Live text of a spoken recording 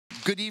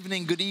Good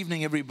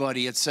evening,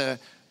 everybody. It's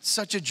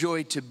such a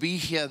joy to be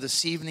here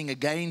this evening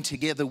again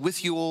together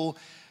with you all,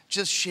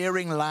 just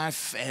sharing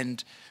life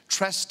and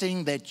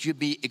trusting that you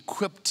be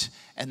equipped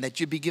and that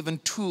you be given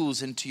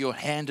tools into your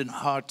hand and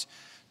heart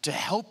to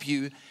help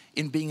you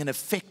in being an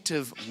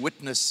effective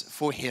witness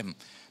for Him.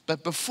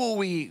 But before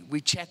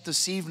we chat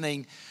this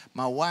evening,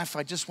 my wife,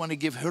 I just want to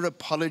give her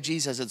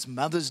apologies as it's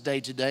Mother's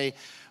Day today.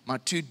 My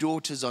two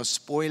daughters are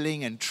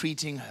spoiling and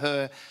treating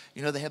her.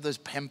 You know, they have those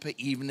pamper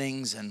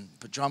evenings and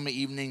pajama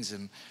evenings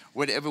and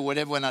whatever.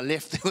 When I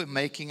left, they were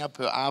making up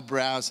her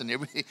eyebrows and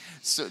everything,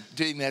 so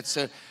doing that.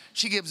 So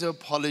she gives her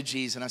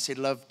apologies, and I said,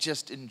 love,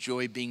 just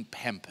enjoy being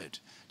pampered.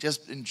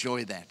 Just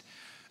enjoy that.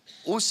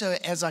 Also,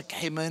 as I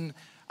came in,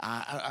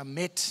 I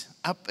met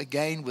up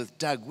again with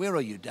Doug. Where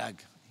are you,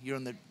 Doug? You're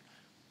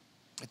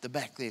at the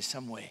back there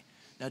somewhere.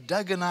 Now,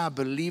 Doug and I,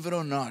 believe it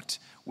or not,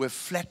 were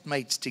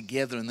flatmates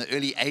together in the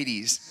early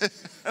 80s.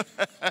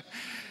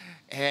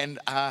 And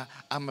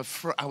I'm a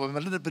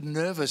little bit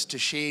nervous to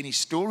share any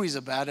stories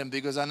about him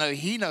because I know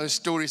he knows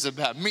stories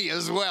about me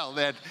as well.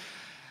 That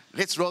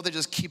let's rather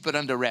just keep it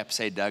under wraps,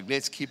 hey, Doug.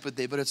 Let's keep it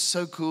there. But it's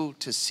so cool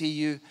to see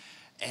you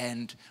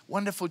and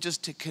wonderful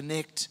just to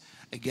connect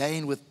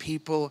again with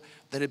people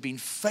that have been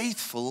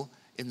faithful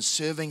in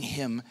serving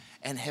Him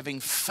and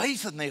having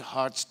faith in their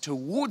hearts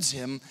towards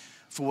Him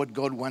for what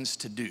God wants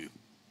to do.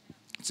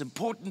 It's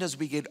important as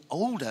we get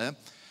older,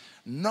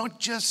 not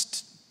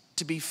just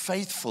to be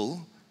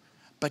faithful,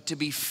 but to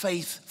be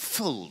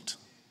faith-filled.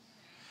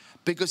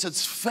 Because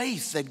it's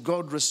faith that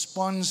God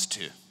responds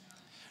to.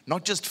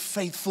 Not just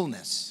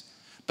faithfulness,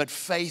 but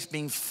faith,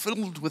 being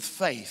filled with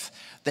faith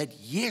that,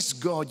 yes,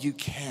 God, you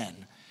can.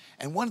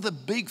 And one of the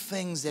big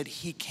things that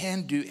He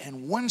can do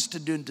and wants to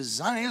do and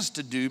desires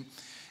to do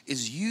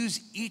is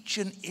use each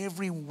and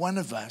every one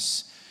of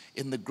us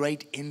in the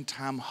great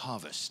end-time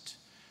harvest.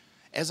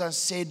 As I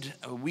said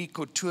a week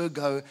or two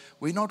ago,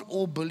 we're not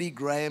all Billy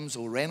Grahams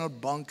or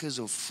Reinhard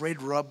Bonkers or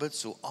Fred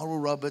Roberts or Oral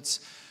Roberts,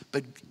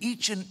 but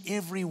each and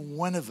every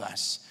one of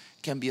us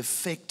can be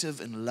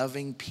effective in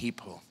loving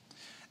people,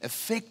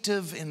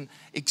 effective in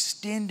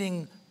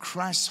extending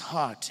Christ's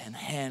heart and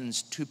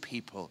hands to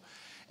people.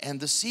 And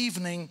this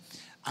evening,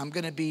 I'm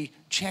going to be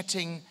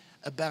chatting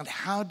about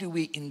how do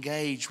we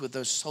engage with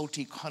those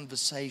salty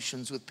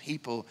conversations with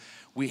people.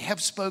 We have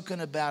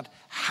spoken about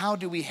how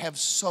do we have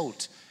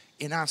salt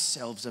in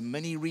ourselves, a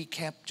mini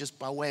recap just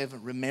by way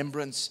of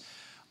remembrance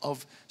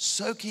of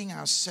soaking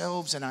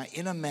ourselves and our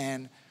inner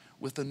man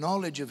with the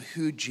knowledge of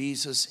who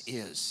Jesus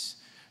is.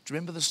 Do you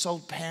remember the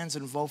salt pans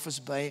in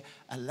Walvis Bay?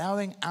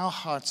 Allowing our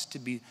hearts to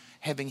be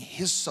having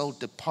His salt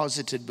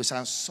deposited because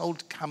our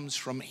salt comes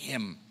from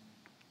Him.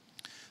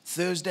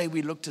 Thursday,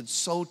 we looked at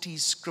salty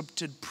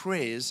scripted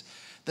prayers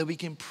that we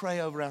can pray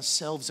over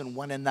ourselves and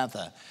one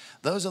another.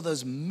 Those are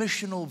those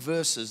missional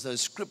verses, those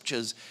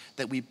scriptures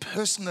that we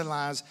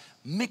personalize,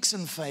 mix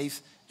in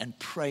faith, and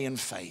pray in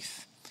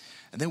faith.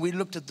 And then we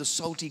looked at the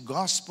salty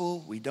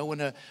gospel. We don't want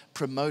to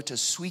promote a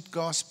sweet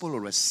gospel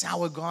or a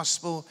sour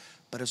gospel,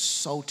 but a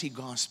salty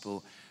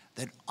gospel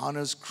that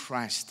honors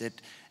Christ,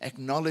 that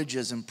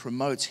acknowledges and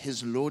promotes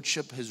His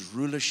lordship, His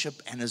rulership,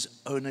 and His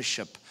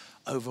ownership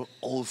over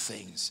all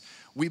things.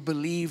 We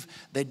believe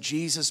that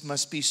Jesus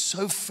must be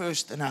so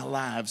first in our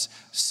lives,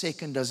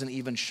 second doesn't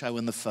even show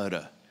in the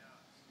photo.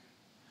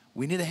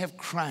 We need to have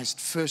Christ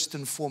first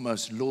and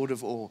foremost, Lord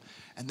of all.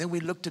 And then we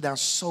looked at our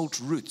salt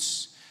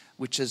roots,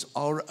 which is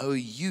R-O-U-T-E-S,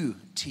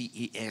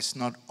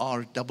 not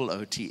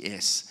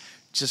R-O-O-T-S,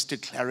 just to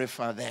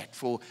clarify that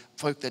for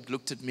folk that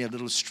looked at me a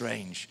little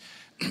strange.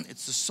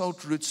 It's the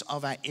salt roots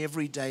of our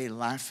everyday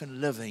life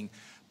and living,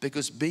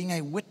 because being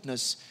a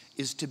witness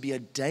is to be a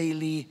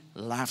daily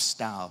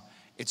lifestyle.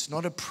 It's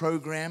not a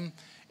program.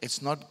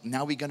 It's not,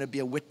 now we're going to be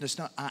a witness.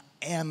 No, I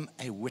am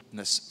a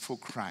witness for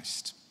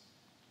Christ.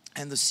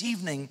 And this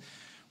evening,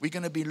 we're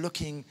going to be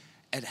looking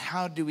at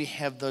how do we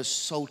have those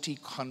salty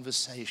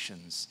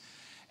conversations.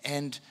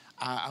 And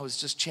I was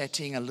just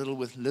chatting a little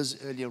with Liz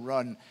earlier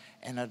on,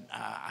 and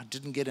I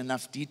didn't get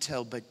enough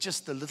detail, but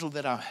just the little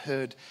that I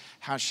heard,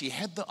 how she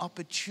had the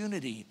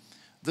opportunity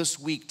this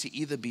week to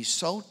either be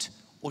salt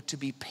or to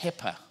be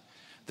pepper.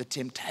 The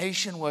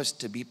temptation was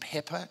to be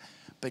pepper,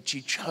 but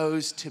she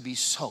chose to be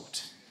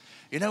salt.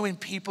 You know, when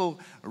people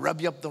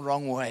rub you up the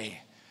wrong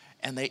way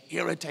and they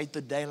irritate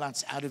the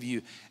daylights out of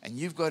you, and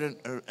you've got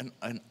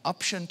an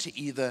option to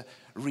either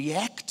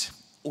react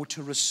or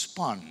to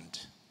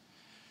respond.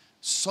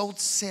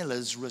 Salt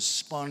sellers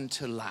respond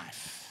to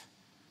life.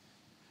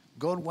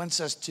 God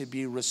wants us to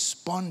be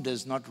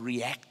responders, not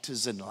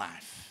reactors in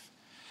life.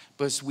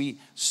 Because we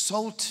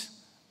salt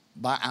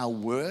by our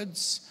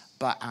words,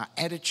 by our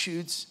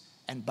attitudes,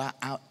 and by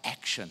our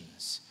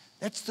actions.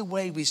 That's the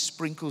way we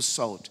sprinkle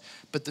salt.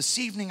 But this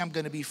evening I'm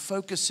going to be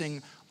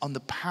focusing on the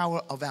power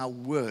of our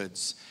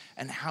words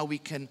and how we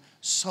can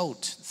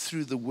salt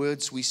through the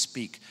words we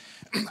speak.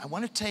 I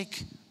want to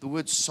take the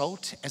word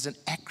salt as an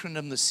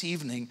acronym this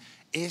evening,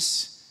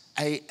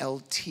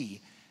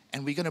 S-A-L-T.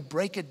 And we're going to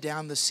break it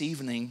down this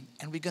evening,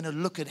 and we're going to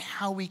look at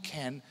how we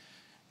can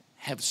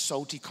have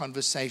salty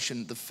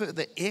conversation.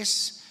 The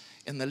S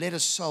in the letter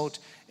SALT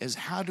is,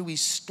 how do we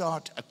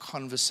start a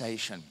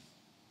conversation?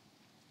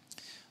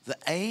 The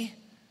A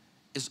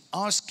is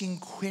asking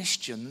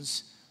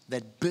questions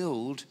that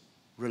build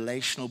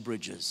relational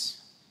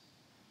bridges.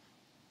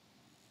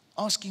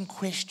 Asking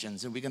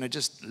questions, and we're going to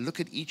just look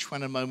at each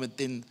one in a moment.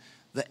 Then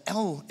the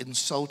L in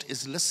SALT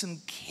is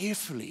listen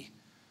carefully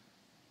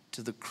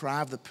to the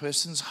cry of the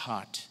person's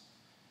heart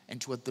and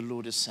to what the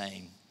Lord is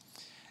saying.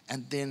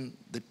 And then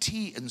the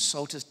T in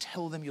SALT is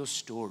tell them your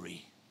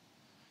story.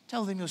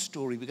 Tell them your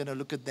story. We're going to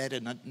look at that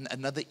in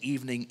another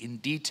evening in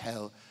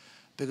detail,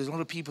 because a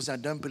lot of people say, I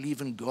don't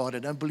believe in God, I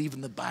don't believe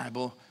in the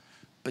Bible,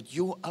 but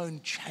your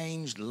own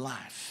changed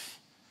life,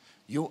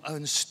 your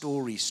own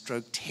story,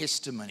 stroke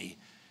testimony,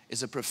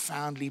 is a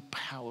profoundly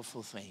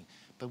powerful thing.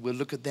 But we'll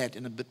look at that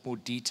in a bit more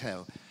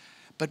detail.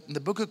 But in the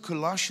book of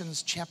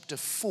Colossians chapter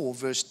 4,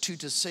 verse 2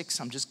 to 6,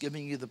 I'm just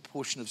giving you the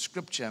portion of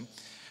scripture,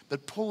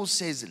 but Paul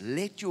says,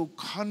 let your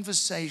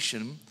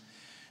conversation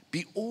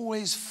be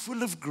always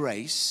full of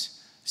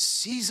grace,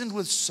 seasoned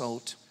with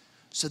salt,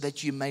 so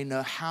that you may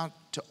know how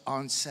to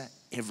answer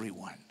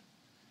everyone.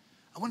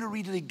 I want to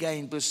read it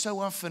again, because so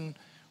often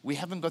we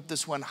haven't got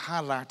this one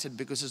highlighted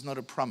because it's not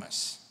a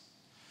promise.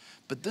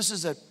 But this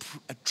is a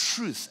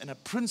truth and a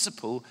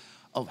principle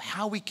of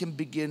how we can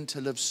begin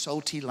to live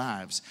salty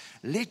lives.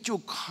 Let your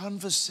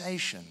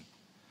conversation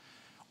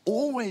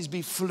always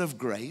be full of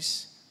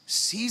grace,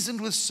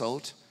 seasoned with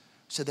salt,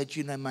 so that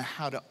you know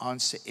how to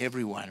answer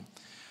everyone.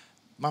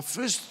 My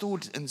first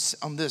thought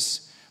on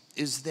this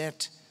is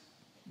that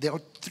there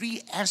are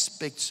three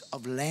aspects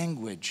of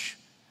language.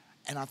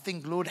 And I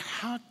think, Lord,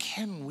 how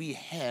can we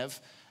have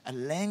a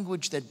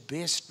language that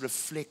best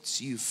reflects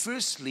you?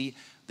 Firstly,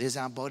 there's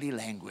our body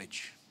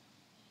language.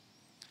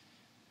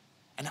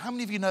 And how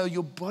many of you know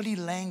your body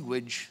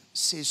language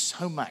says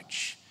so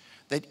much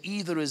that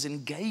either is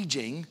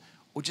engaging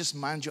or just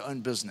mind your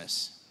own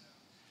business?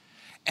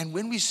 And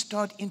when we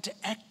start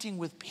interacting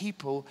with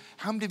people,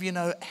 how many of you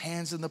know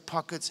hands in the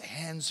pockets,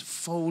 hands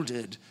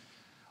folded,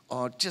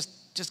 or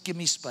just give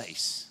me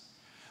space?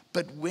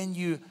 But when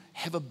you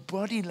have a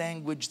body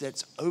language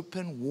that's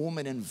open, warm,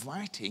 and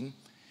inviting,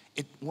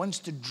 it wants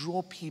to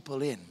draw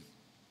people in.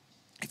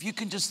 If you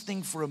can just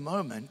think for a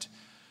moment,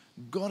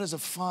 God as a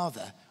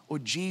father, or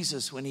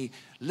Jesus when he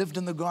lived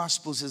in the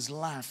Gospels, his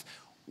life,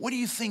 what do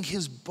you think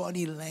his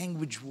body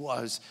language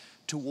was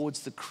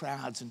towards the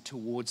crowds and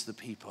towards the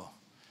people?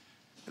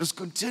 It was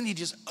continued,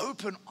 just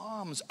open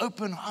arms,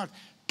 open heart.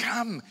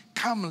 Come,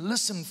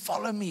 listen,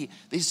 follow me.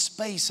 There's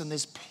space and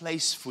there's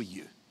place for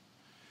you.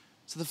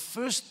 So the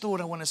first thought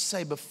I want to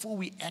say before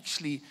we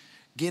actually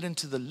get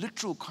into the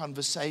literal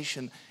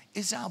conversation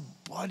is our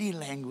body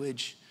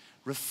language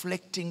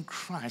reflecting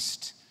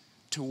Christ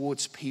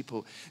towards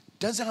people?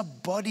 Does our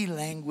body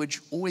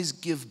language always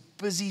give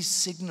busy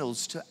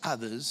signals to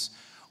others,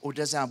 or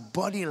does our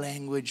body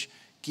language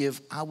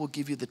give, I will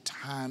give you the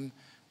time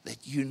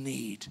that you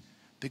need?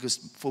 Because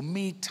for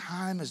me,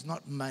 time is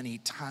not money,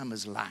 time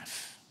is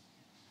life.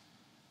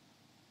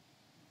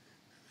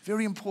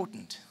 Very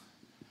important.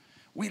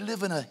 We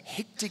live in a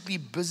hectically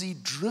busy,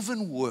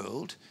 driven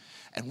world,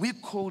 and we're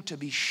called to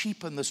be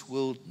sheep in this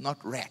world, not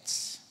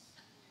rats.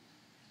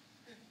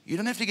 You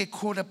don't have to get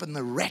caught up in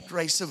the rat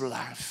race of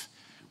life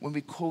when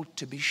we're called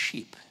to be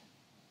sheep.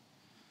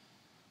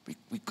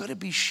 We've got to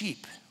be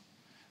sheep,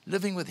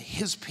 living with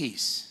his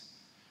peace,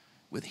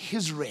 with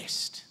his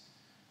rest,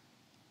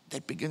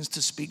 that begins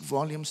to speak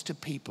volumes to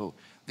people.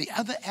 The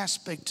other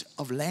aspect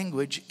of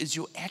language is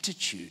your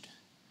attitude.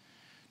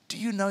 Do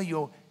you know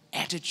your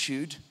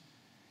attitude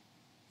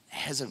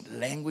has a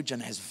language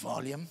and has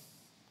volume?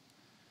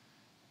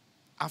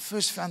 I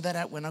first found that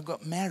out when I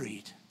got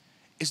married.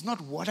 It's not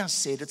what I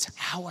said, it's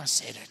how I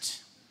said it.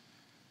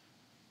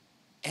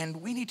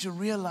 And we need to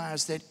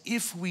realize that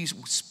if we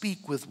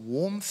speak with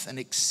warmth and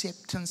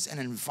acceptance and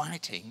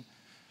inviting,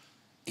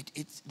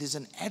 there's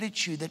an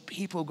attitude that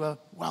people go,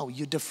 wow,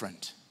 you're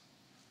different.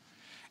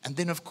 And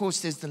then, of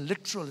course, there's the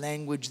literal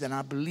language that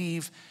I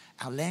believe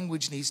our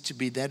language needs to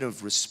be that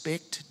of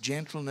respect,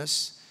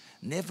 gentleness,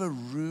 never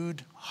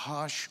rude,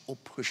 harsh, or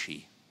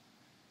pushy.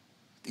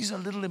 These are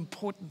little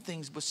important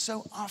things, but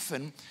so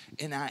often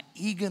in our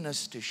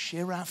eagerness to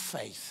share our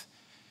faith,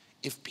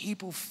 if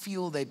people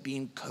feel they're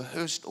being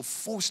coerced or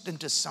forced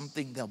into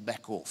something, they'll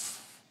back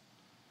off.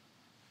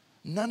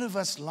 None of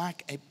us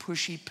like a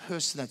pushy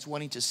person that's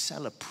wanting to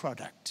sell a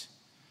product.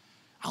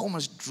 I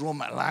almost draw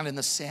my line in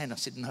the sand. I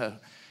said, no,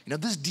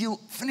 this deal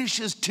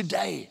finishes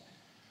today.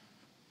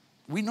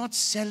 We're not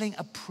selling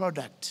a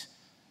product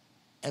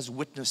as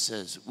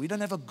witnesses. We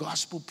don't have a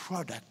gospel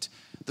product.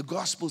 The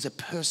gospel is a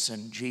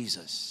person,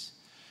 Jesus.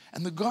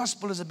 And the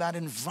gospel is about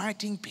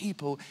inviting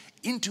people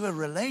into a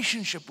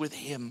relationship with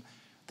him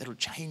that will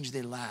change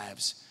their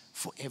lives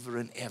forever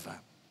and ever.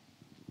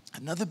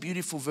 Another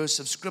beautiful verse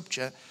of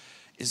scripture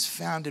is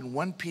found in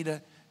 1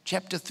 Peter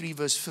chapter 3,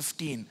 verse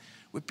 15,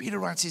 where Peter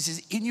writes, he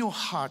says, in your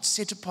heart,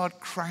 set apart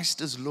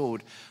Christ as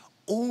Lord.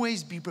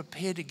 Always be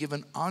prepared to give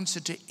an answer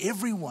to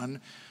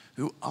everyone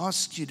who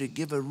asks you to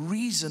give a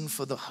reason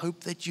for the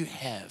hope that you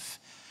have.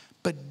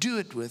 But do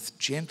it with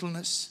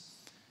gentleness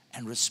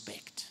and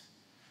respect.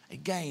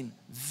 Again,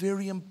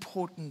 very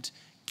important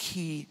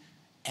key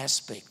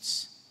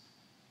aspects,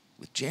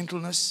 with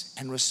gentleness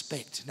and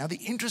respect. Now, the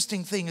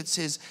interesting thing, it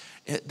says,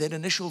 that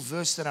initial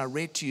verse that I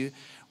read to you,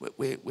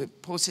 where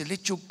Paul said,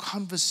 let your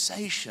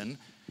conversation,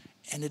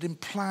 and it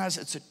implies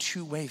it's a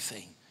two-way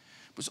thing.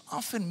 Because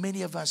often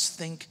many of us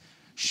think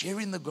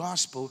sharing the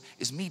gospel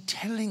is me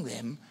telling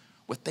them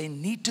what they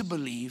need to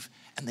believe,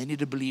 and they need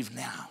to believe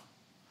now.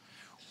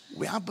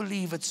 Where I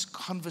believe it's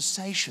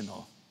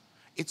conversational,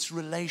 it's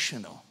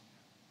relational.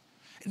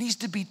 It needs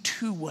to be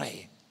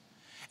two-way.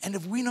 And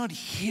if we're not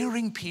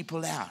hearing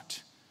people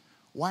out,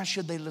 why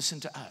should they listen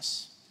to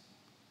us?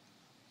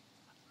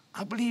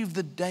 I believe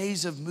the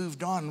days have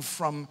moved on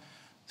from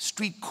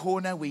street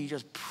corner where you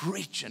just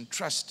preach and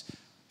trust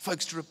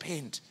folks to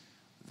repent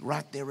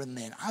right there and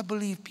then. I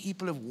believe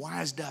people have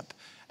wised up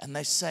and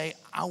they say,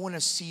 I want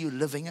to see you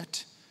living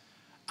it.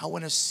 I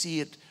want to see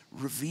it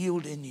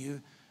revealed in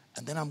you.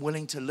 And then I'm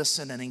willing to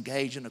listen and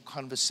engage in a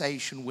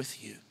conversation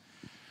with you.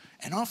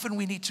 And often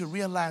we need to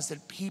realize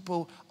that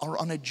people are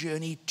on a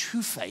journey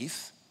to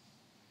faith,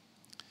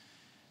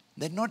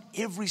 that not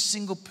every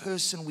single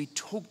person we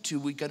talk to,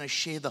 we're going to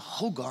share the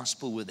whole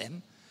gospel with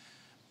them,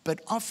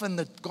 but often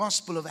the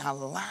gospel of our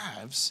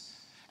lives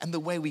and the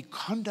way we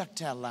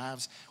conduct our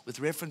lives with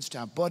reference to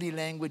our body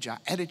language, our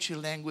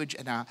attitude language,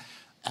 and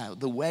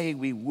the way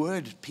we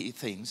word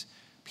things,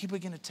 people are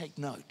going to take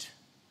note.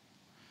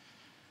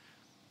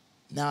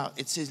 Now,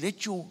 it says,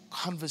 let your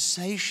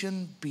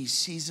conversation be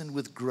seasoned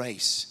with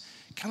grace.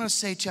 Can I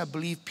say to you, I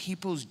believe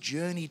people's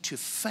journey to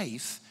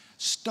faith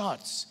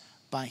starts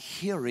by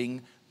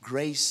hearing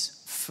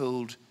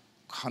grace-filled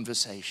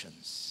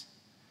conversations.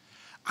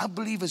 I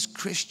believe as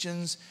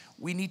Christians,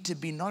 we need to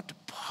be not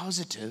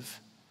positive,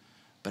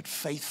 but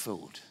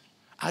faith-filled.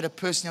 I had a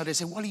person out there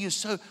say, Wally, you're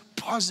so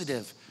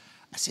positive.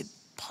 I said,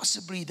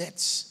 possibly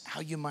that's how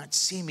you might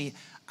see me.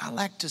 I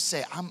like to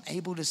say I'm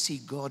able to see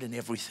God in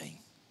everything.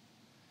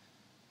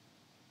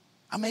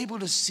 I'm able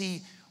to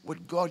see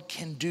what God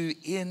can do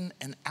in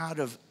and out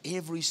of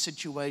every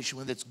situation,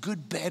 whether it's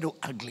good, bad, or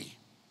ugly.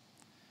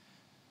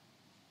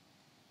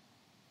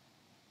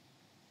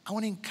 I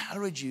want to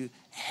encourage you,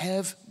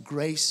 have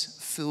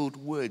grace-filled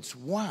words.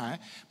 Why?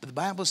 But the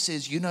Bible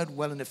says, you know it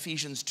well in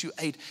Ephesians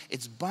 2:8,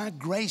 it's by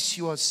grace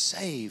you are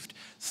saved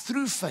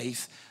through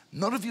faith,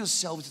 not of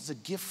yourselves, it's a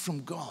gift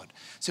from God.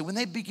 So when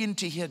they begin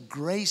to hear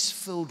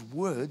grace-filled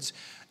words,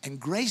 and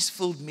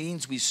grace-filled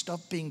means we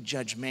stop being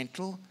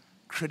judgmental,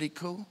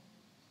 critical,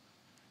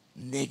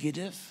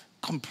 negative,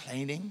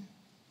 complaining.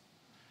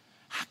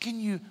 How can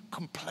you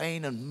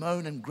complain and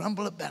moan and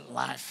grumble about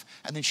life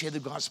and then share the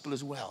gospel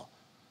as well?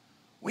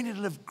 We need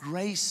to live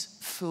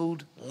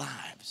grace-filled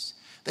lives.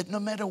 That no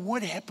matter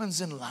what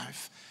happens in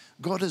life,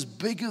 God is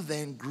bigger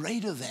than,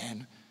 greater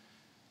than,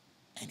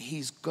 and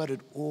He's got it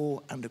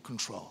all under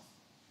control.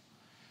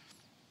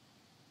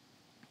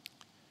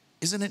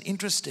 Isn't it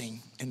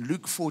interesting? In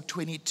Luke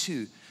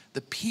 4:22,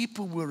 the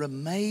people were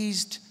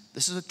amazed.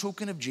 This is a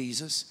talking of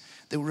Jesus.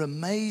 They were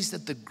amazed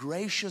at the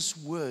gracious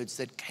words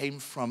that came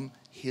from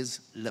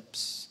His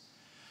lips.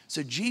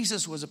 So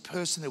Jesus was a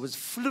person that was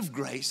full of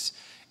grace,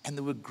 and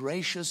there were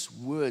gracious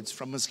words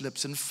from His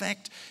lips. In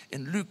fact,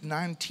 in Luke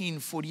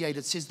 19:48,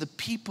 it says the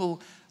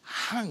people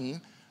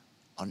hung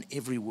on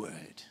every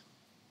word.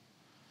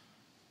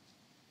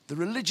 The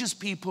religious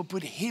people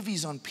put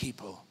heavies on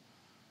people.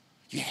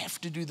 You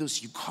have to do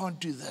this, you can't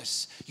do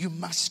this, you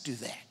must do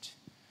that.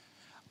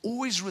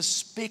 Always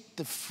respect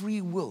the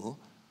free will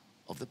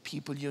of the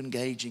people you're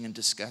engaging and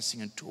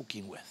discussing and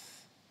talking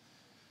with.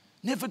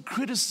 Never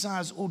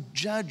criticize or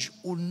judge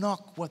or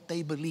knock what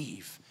they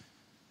believe.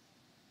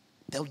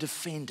 They'll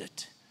defend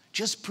it.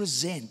 Just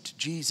present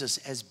Jesus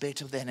as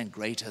better than and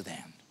greater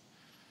than.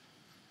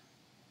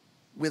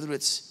 Whether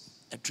it's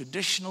a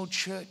traditional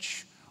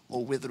church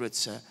or whether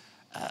it's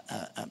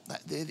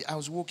I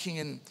was walking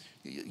in,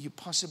 you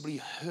possibly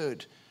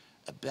heard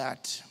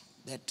about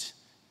that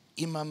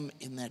imam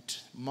in that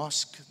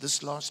mosque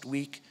this last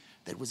week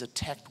that was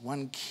attacked,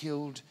 one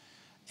killed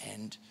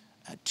and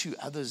 2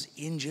 others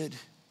injured.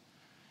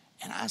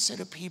 And I say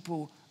to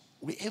people,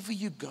 wherever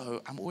you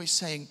go, I'm always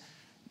saying,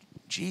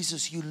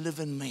 Jesus, you live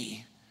in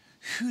me.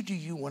 Who do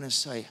you want to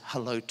say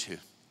hello to?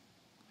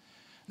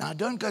 Now, I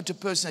don't go to a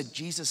person that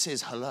Jesus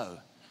says hello.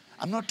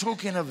 I'm not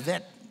talking of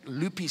that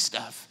loopy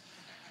stuff.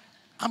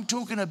 I'm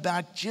talking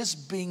about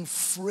just being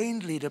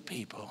friendly to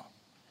people.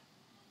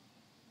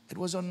 It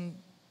was on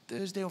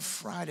Thursday or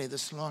Friday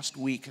this last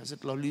week. I was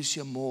at La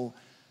Lucia Mall,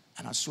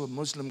 and I saw a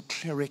Muslim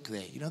cleric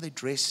there. You know, they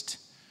dressed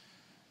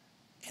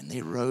in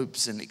their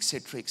robes and et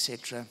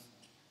cetera,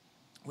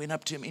 Went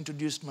up to him,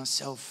 introduced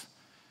myself,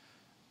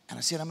 and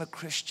I said, I'm a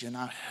Christian.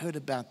 I heard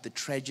about the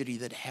tragedy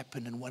that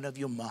happened in one of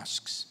your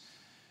mosques.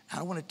 And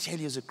I want to tell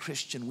you as a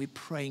Christian, we're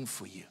praying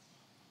for you.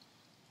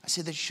 I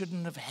said, that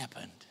shouldn't have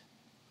happened.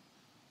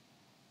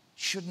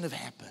 Shouldn't have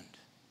happened.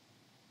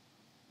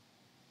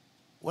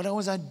 What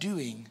was I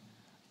doing?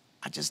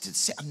 I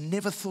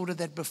never thought of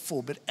that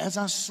before. But as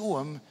I saw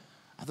him,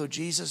 I thought,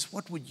 Jesus,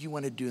 what would you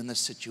want to do in this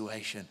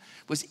situation?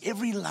 Because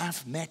every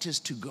life matters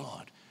to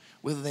God.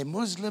 whether they're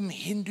Muslim,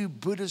 Hindu,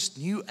 Buddhist,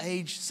 New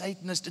Age,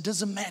 Satanist, it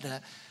doesn't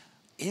matter.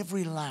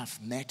 Every life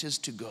matters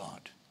to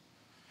God.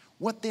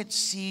 What that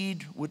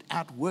seed would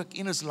outwork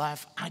in his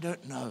life, I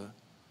don't know.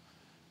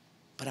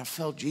 But I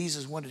felt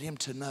Jesus wanted him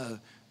to know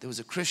there was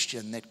a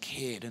Christian that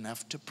cared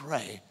enough to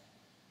pray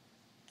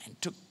and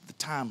took the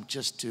time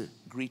just to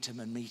greet him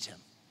and meet him.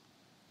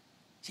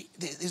 See,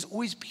 there's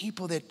always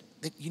people that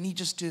you need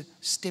just to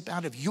step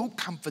out of your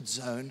comfort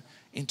zone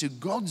into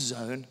God's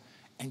zone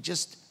and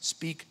just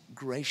speak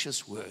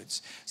gracious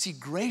words. See,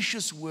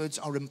 gracious words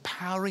are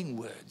empowering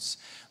words.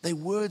 They're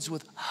words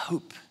with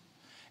hope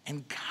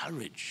and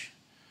courage.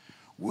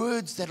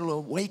 Words that will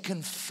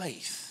awaken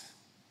faith.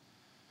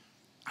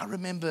 I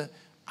remember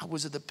I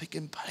was at the Pick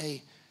and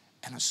Pay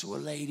and I saw a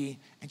lady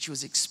and she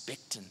was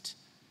expectant.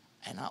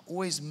 And I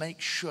always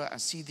make sure I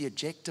see the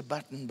ejector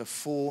button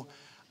before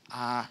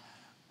I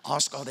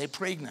ask, are they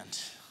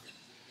pregnant?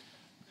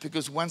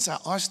 Because once I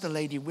asked the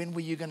lady, when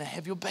were you going to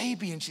have your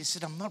baby? And she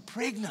said, I'm not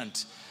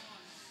pregnant.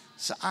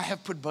 So I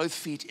have put both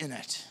feet in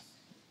it.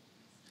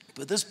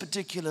 But this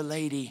particular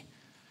lady,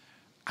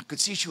 I could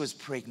see she was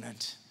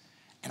pregnant.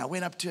 And I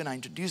went up to her and I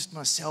introduced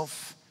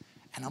myself.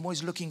 And I'm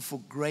always looking for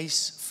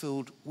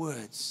grace-filled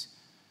words.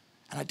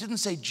 And I didn't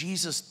say,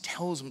 Jesus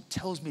tells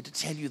me to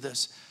tell you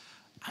this.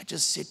 I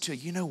just said to her,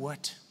 you know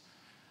what?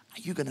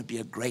 You're going to be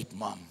a great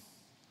mom.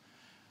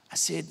 I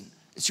said,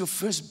 it's your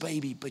first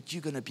baby, but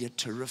you're going to be a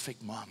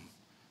terrific mom.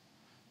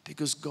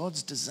 Because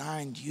God's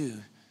designed you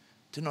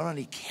to not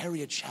only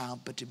carry a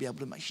child, but to be able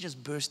to make. She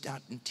just burst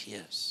out in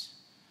tears.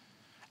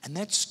 And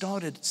that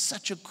started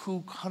such a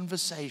cool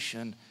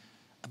conversation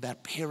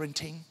about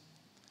parenting,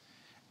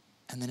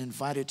 and then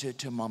invited her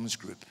to a mom's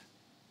group.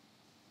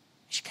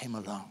 She came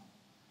along.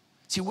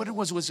 See, what it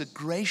was a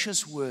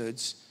gracious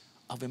words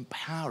of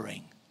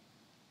empowering.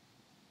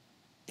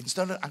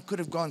 Instead of, I could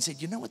have gone and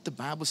said, you know what the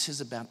Bible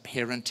says about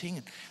parenting?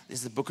 And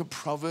there's the book of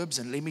Proverbs,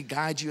 and let me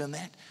guide you in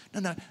that.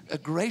 No, a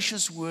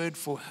gracious word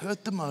for her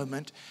at the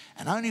moment.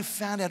 And I only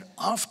found out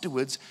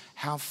afterwards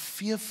how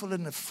fearful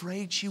and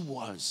afraid she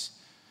was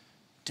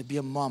to be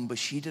a mom, but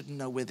she didn't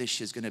know whether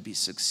she was going to be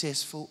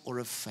successful or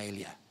a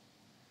failure.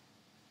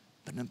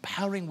 But an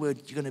empowering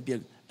word, you're going to be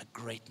a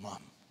great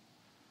mom,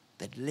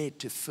 that led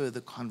to further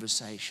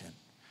conversation.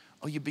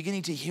 Are you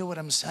beginning to hear what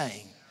I'm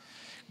saying?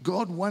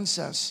 God wants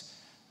us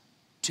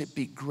to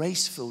be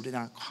grace-filled in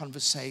our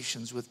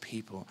conversations with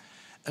people.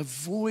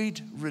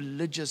 Avoid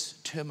religious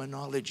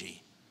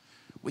terminology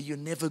where you're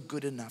never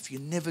good enough,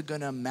 you're never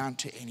going to amount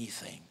to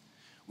anything.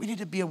 We need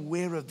to be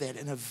aware of that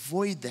and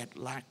avoid that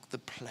like the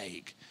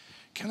plague.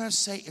 Can I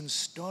say, in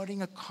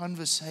starting a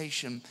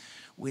conversation,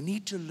 we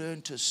need to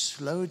learn to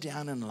slow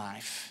down in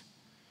life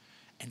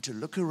and to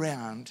look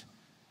around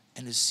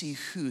and to see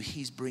who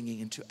he's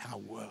bringing into our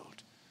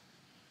world.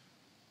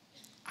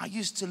 I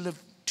used to live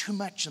too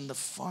much in the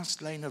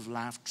fast lane of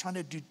life, trying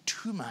to do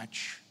too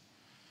much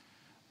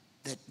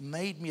that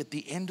made me at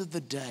the end of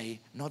the day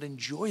not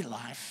enjoy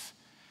life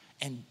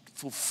and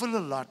fulfill a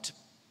lot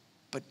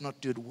but not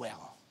do it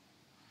well.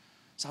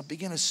 So I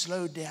began to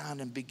slow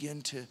down and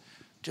begin to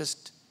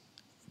just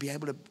be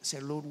able to say,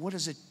 Lord, what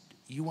is it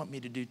you want me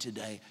to do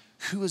today?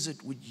 Who is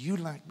it would you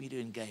like me to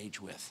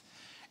engage with?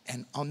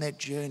 And on that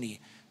journey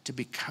to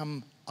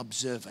become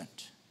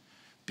observant,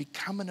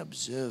 become an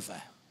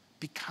observer,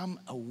 become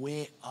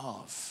aware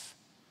of.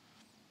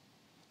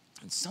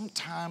 And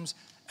sometimes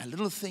a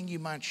little thing you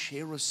might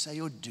share or say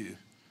or do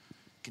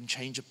can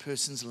change a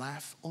person's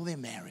life or their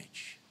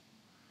marriage.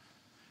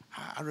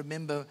 I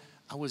remember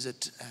I was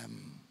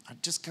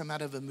I'd just come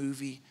out of a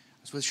movie.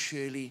 I was with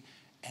Shirley,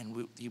 and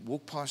we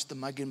walked past the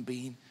Mug and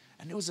Bean,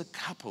 and there was a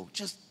couple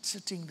just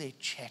sitting there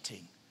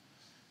chatting.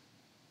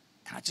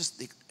 And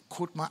it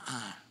caught my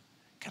eye.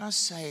 Can I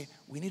say,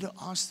 we need to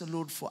ask the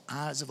Lord for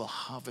eyes of a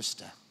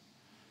harvester,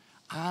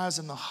 eyes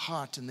in the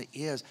heart and the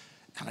ears.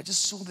 And I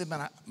just saw them,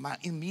 and my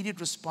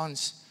immediate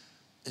response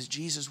is,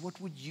 Jesus,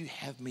 what would you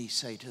have me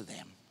say to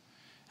them?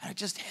 And I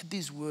just had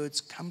these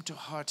words come to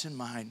heart and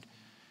mind,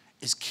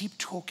 is keep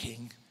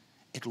talking,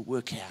 it'll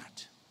work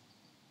out.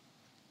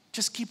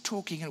 Just keep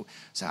talking.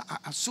 So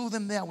I saw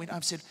them there.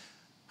 I've said,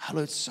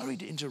 hello, sorry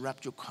to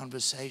interrupt your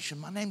conversation.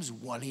 My name's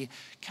Wally.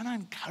 Can I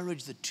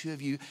encourage the two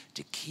of you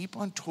to keep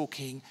on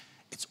talking?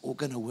 It's all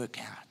going to work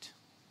out.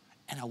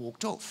 And I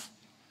walked off.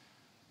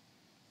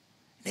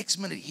 Next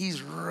minute,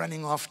 he's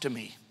running after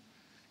me.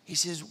 He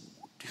says,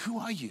 who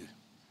are you?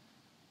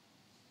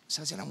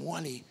 So I said, I'm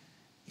Wally.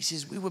 He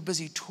says, we were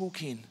busy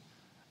talking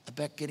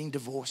about getting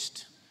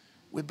divorced.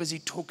 We're busy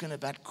talking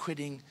about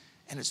quitting,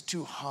 and it's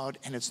too hard,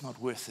 and it's not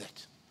worth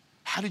it.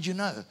 How did you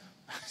know?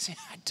 I said,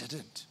 I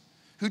didn't.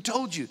 Who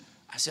told you?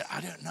 I said,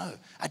 I don't know.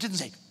 I didn't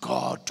say,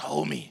 God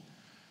told me.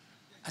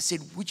 I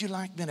said, would you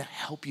like me to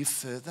help you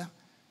further?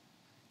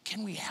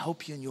 Can we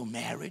help you in your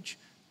marriage?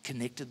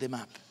 Connected them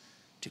up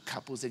to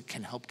couples that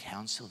can help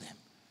counsel them.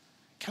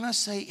 Can I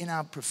say, in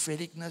our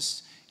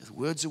propheticness, with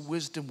words of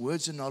wisdom,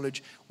 words of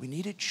knowledge, we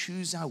need to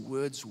choose our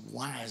words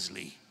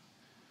wisely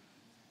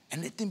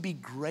and let them be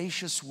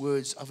gracious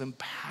words of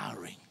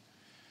empowering.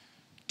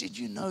 did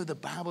you know the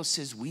Bible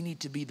says we need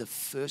to be the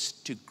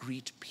first to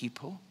greet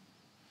people?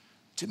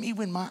 To me,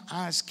 when my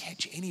eyes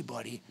catch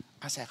anybody,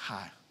 I say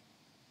hi.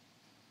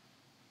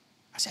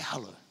 I say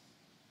hello.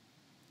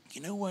 You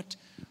know what?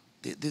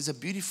 There's a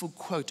beautiful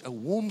quote. A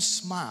warm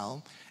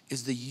smile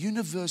is the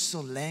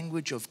universal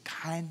language of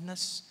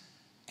kindness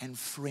and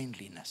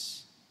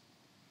friendliness.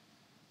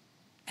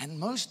 And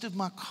most of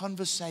my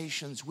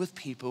conversations with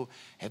people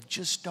have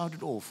just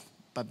started off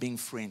by being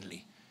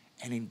friendly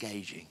and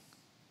engaging.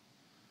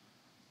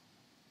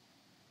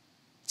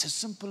 It's as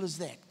simple as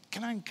that.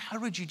 Can I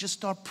encourage you, just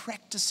start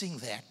practicing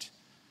that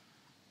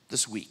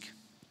this week?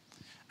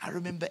 I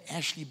remember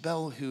Ashley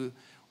Bell, who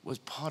was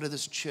part of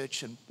this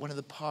church and one of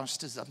the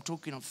pastors, I'm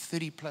talking of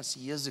 30 plus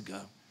years ago.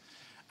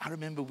 I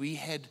remember we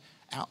had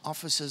our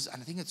offices,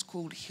 and I think it's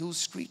called Hill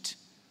Street,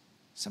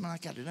 something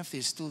like that. I don't know if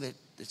there's still that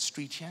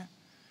street here.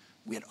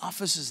 We had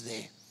offices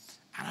there.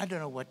 And I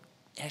don't know what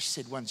Ash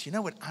said once. You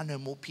know what? I know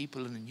more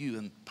people than you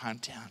in Pine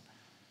Town.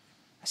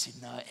 I said,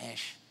 no,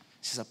 Ash.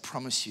 He says, I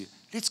promise you.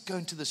 Let's go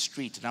into the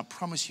street, and I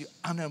promise you,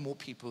 I know more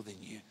people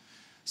than you.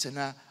 So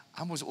now,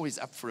 I was always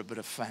up for a bit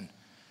of fun.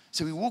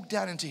 So we walked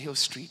down into Hill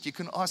Street. You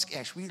can ask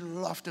Ash. We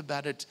laughed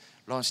about it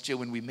last year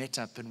when we met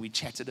up and we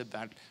chatted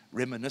about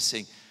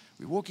reminiscing.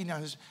 We're walking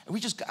down, and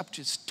we just go up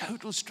to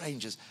total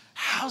strangers.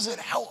 How's it?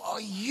 How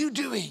are you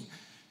doing?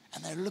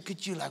 And they look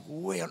at you like,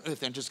 where on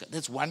earth? And just go,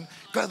 that's one.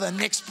 Go to the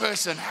next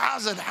person.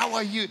 How's it? How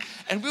are you?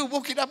 And we were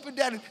walking up and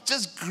down,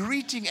 just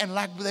greeting, and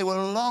like they were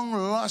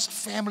long-lost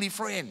family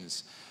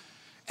friends.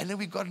 And then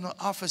we got in the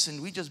office,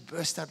 and we just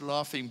burst out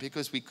laughing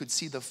because we could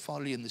see the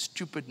folly and the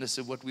stupidness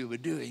of what we were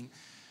doing.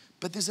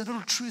 But there's a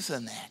little truth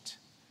in that.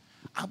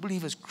 I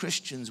believe as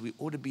Christians, we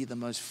ought to be the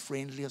most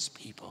friendliest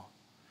people.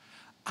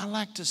 I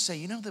like to say,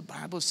 you know, the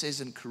Bible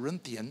says in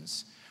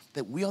Corinthians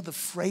that we are the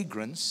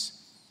fragrance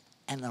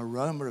and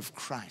aroma of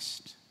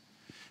Christ.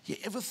 You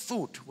ever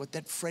thought what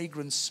that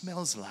fragrance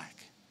smells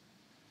like?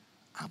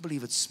 I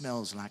believe it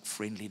smells like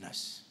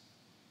friendliness.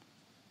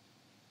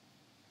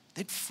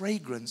 That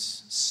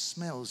fragrance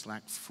smells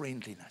like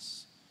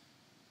friendliness.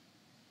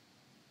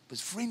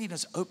 Because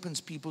friendliness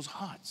opens people's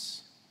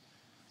hearts.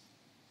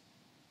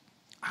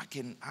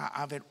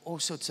 I've had all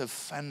sorts of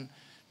fun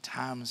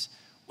times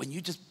when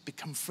you just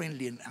become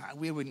friendly. And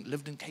we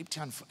lived in Cape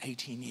Town for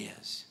 18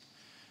 years.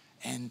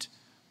 And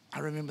I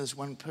remember this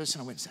one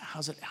person, I went and said,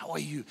 how's it? How are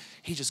you?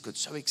 He just got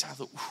so excited. I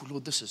thought, oh,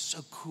 Lord, this is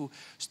so cool.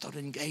 Started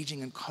engaging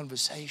in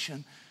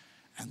conversation.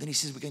 And then he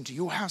says, we're going to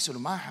your house or to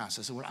my house?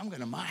 I said, well, I'm going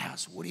to my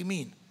house. What do you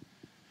mean?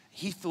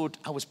 He thought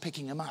I was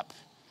picking him up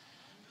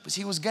because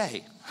he was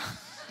gay.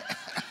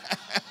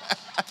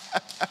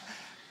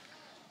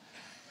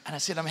 And I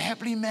said, I'm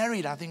happily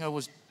married. I think I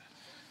was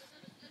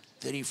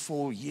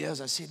 34 years.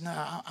 I said, no,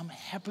 I'm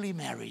happily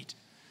married.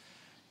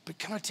 But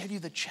can I tell you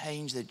the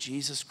change that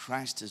Jesus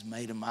Christ has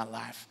made in my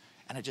life?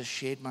 And I just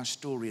shared my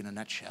story in a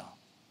nutshell.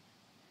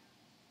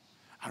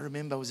 I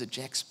remember I was at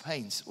Jack's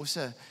Paints,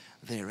 also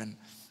there, and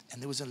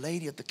there was a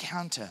lady at the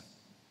counter.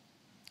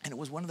 And it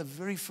was one of the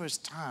very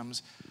first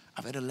times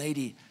I've had a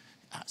lady,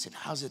 I said,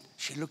 how's it?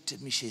 She looked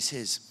at me, she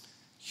says,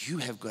 you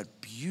have got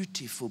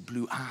beautiful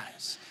blue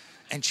eyes.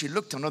 And she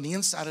looked, and on the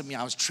inside of me,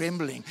 I was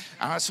trembling.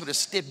 And I sort of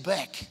stepped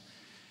back.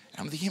 And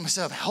I'm thinking to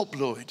myself, help,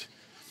 Lord.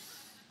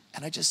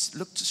 And I just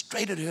looked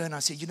straight at her and I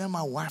said, you know,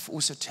 my wife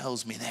also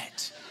tells me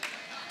that.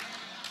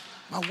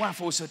 My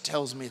wife also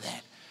tells me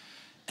that.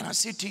 And I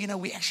said to her, you know,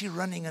 we're actually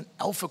running an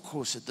alpha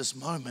course at this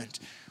moment.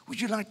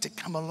 Would you like to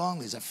come along?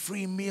 There's a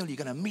free meal. You're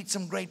going to meet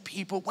some great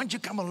people. Why don't you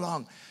come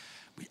along?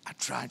 I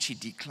tried. She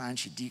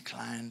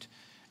declined.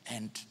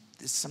 And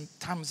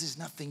sometimes there's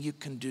nothing you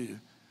can do.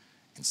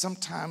 And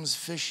sometimes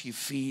fish you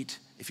feed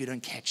if you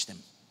don't catch them.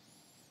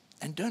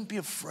 And don't be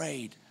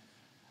afraid.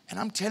 And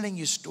I'm telling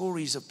you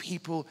stories of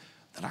people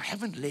that I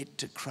haven't led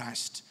to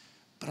Christ,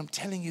 but I'm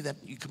telling you that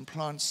you can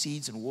plant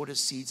seeds and water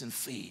seeds and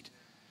feed.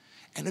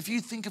 And if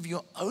you think of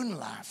your own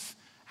life,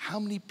 how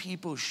many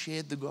people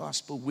shared the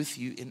gospel with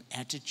you in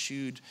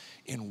attitude,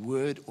 in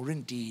word, or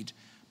in deed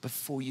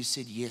before you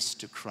said yes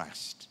to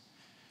Christ?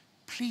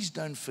 Please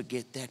don't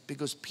forget that,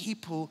 because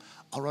people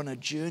are on a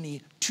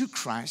journey to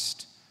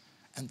Christ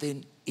and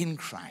then in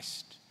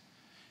Christ.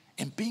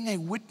 And being a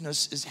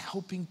witness is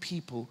helping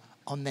people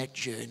on that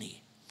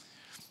journey.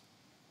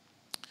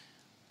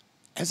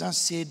 As I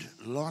said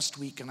last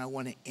week, and I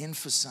want to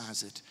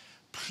emphasize it,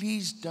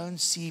 please don't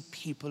see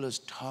people as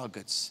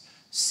targets.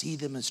 See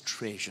them as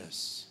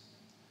treasures.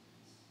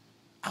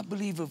 I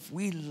believe if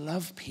we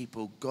love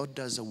people, God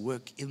does a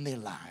work in their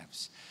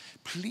lives.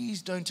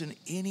 Please don't in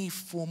any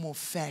form or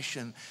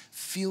fashion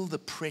feel the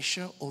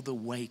pressure or the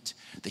weight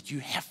that you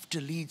have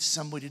to lead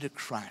somebody to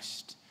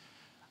Christ.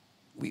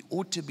 We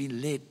ought to be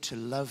led to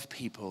love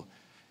people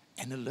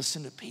and to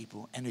listen to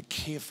people and to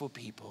care for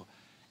people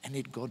and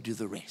let God do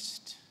the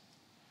rest.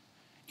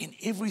 In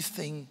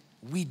everything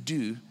we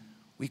do,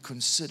 we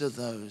consider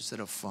those that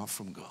are far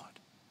from God.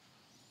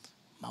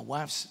 My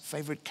wife's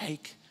favorite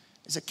cake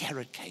is a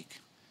carrot cake.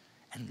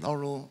 And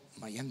Laurel,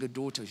 my younger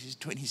daughter, she's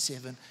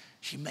 27,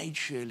 she made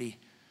Shirley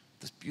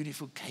this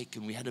beautiful cake,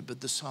 and we had a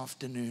bit this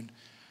afternoon.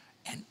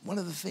 And one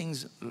of the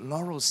things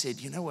Laurel said,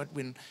 you know what,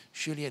 when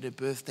Shirley had her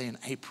birthday in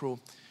April,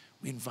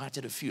 we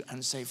invited a few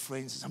unsaved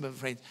friends, some of her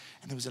friends,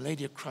 and there was a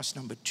lady across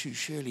number 2,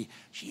 Shirley.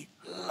 She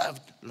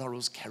loved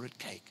Laurel's carrot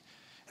cake.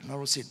 And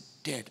Laurel said,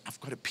 Dad, I've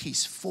got a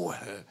piece for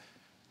her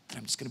that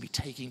I'm just going to be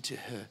taking to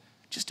her,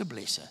 just to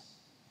bless her.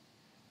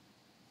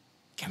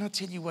 Can I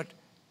tell you what?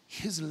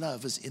 His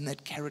love is in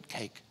that carrot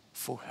cake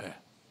for her.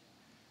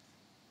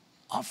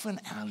 Often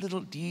our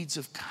little deeds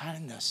of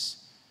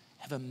kindness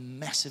have a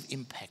massive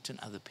impact on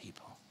other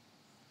people.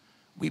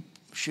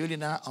 Shirley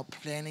and I are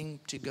planning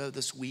to go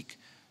this week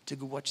to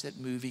go watch that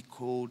movie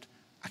called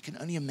I Can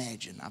Only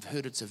Imagine. I've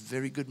heard it's a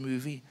very good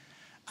movie.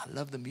 I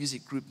love the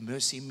music group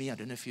Mercy Me. I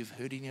don't know if you've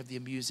heard any of their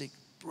music.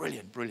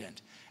 Brilliant,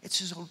 brilliant. It's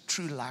his whole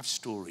true life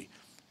story.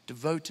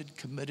 Devoted,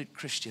 committed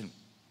Christian.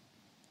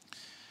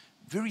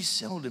 Very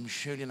seldom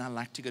Shirley and I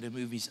like to go to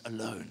movies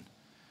alone.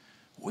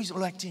 Always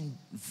like to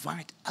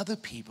invite other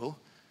people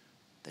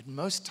that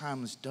most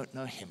times don't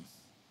know him.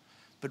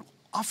 But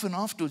often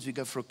afterwards we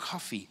go for a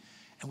coffee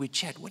and we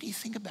chat. What do you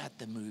think about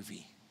the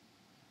movie?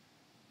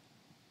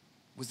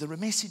 Was there a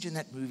message in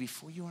that movie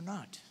for you or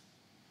not?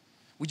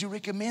 Would you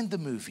recommend the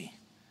movie?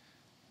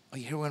 Oh,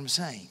 you hear what I'm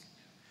saying?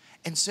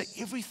 And so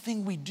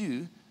everything we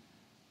do,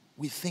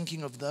 we're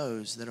thinking of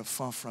those that are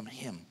far from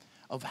him,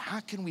 of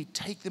how can we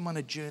take them on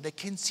a journey. They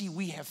can see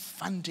we have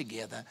fun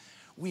together.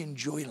 We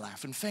enjoy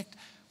life. In fact,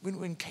 when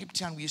we were in Cape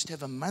Town, we used to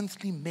have a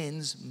monthly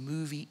men's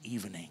movie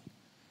evening.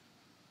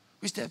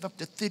 We used to have up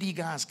to 30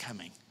 guys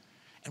coming.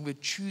 And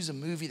we'd choose a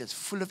movie that's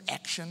full of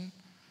action,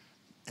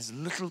 as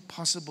little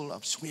possible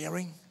of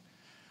swearing.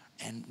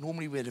 And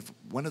normally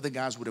one of the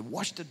guys would have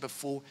watched it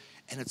before,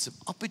 and it's an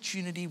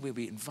opportunity where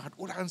we invite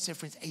all our unsaved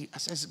friends. Hey,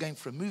 us is going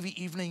for a movie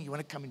evening. You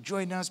want to come and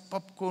join us?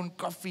 Popcorn,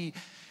 coffee.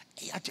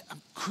 Hey, I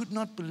could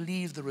not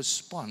believe the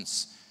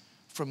response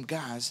from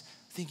guys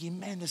thinking,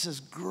 man, this is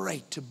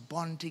great to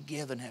bond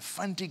together and have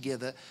fun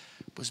together,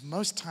 because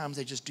most times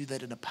they just do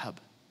that in a pub.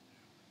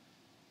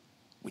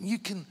 When you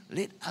can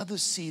let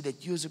others see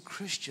that you as a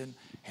Christian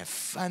have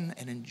fun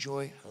and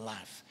enjoy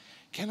life.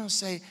 Can I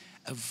say,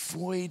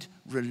 avoid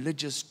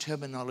religious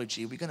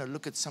terminology. We're going to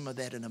look at some of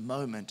that in a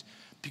moment,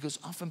 because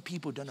often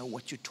people don't know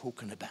what you're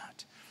talking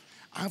about.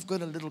 I've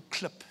got a little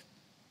clip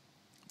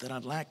that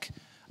I'd like,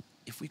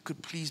 if we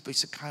could please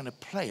basically kind of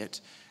play it,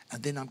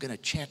 and then I'm going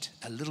to chat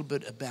a little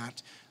bit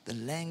about the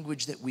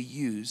language that we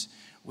use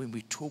when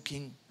we're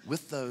talking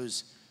with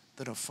those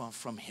that are far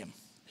from him.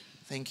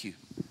 Thank you.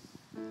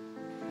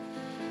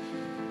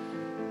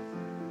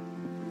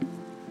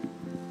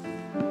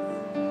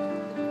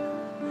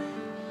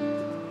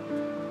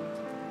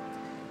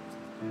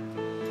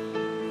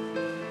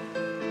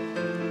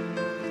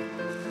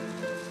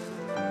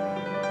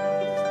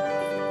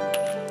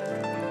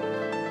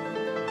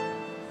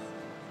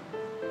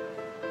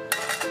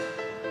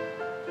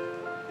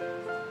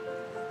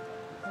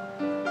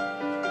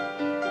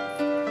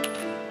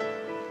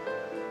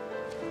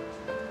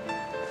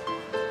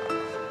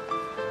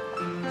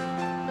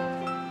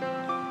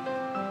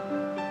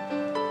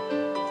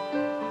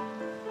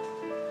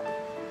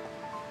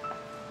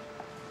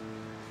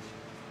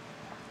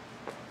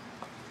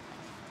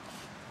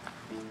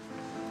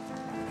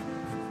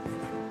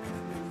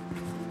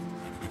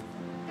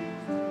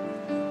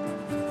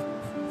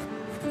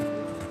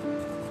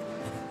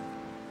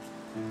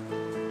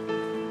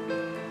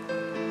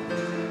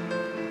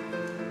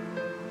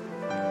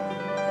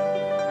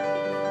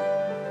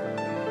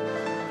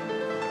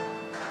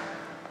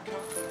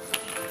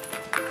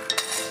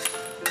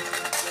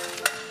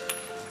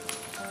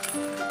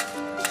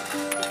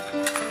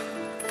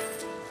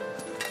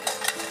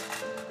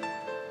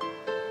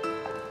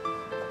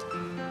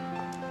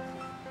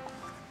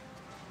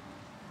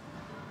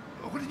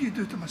 What did you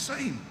do to my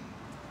sign?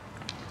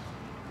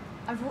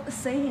 I wrote the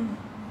same,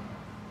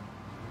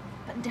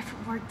 but in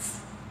different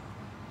words.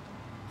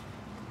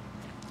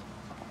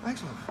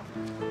 Thanks, love.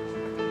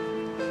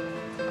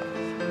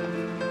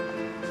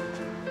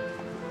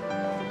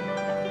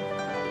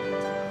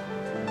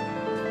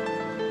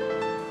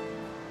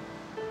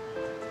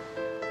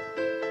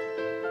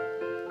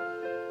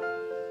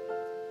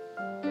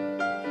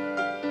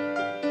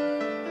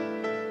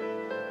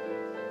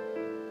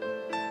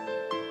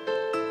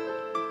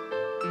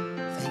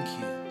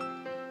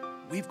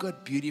 We've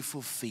got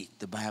beautiful feet,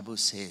 the Bible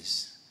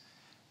says.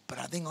 But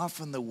I think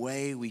often the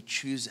way we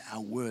choose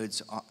our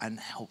words are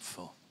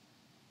unhelpful.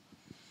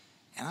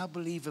 And I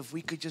believe if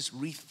we could just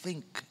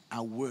rethink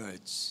our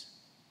words.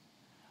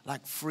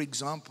 Like, for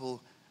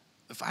example,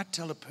 if I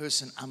tell a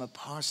person I'm a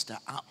pastor,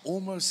 I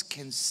almost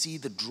can see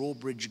the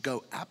drawbridge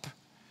go up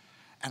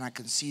and I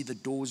can see the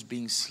doors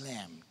being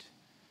slammed.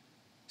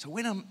 So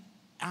when I'm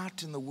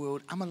out in the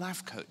world, I'm a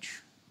life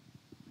coach.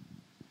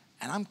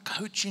 And I'm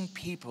coaching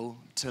people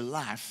to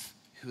life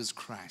who is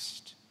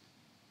Christ.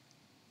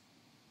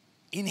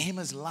 In him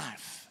is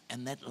life,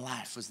 and that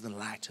life is the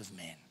light of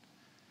men.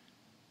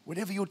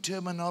 Whatever your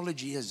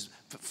terminology is,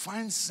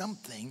 find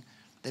something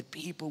that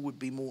people would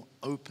be more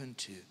open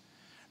to.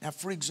 Now,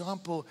 for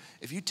example,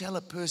 if you tell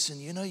a person,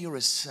 you know you're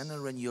a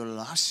sinner and you're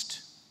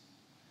lost,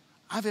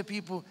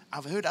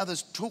 I've heard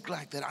others talk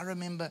like that. I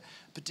remember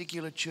a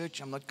particular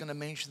church, I'm not going to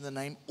mention the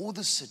name or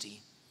the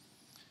city,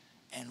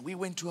 and we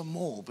went to a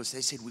mall because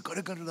they said, we've got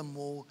to go to the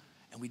mall,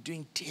 and we're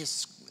doing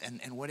tests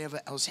and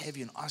whatever else have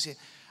you. And I said,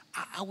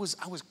 I was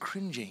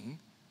cringing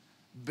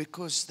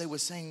because they were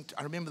saying,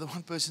 I remember the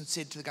one person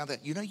said to the guy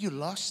that, you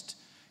lost?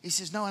 He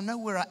says, no, I know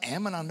where I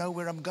am and I know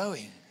where I'm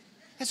going.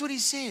 That's what he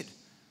said.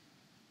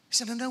 He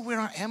said, I know where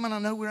I am and I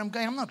know where I'm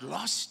going. I'm not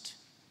lost.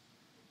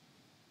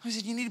 I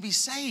said, you need to be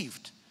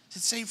saved. I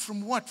said, saved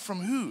from what?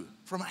 From who?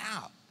 From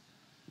how?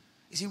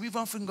 You see, we've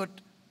often got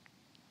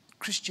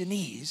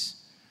Christianese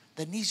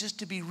that needs just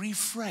to be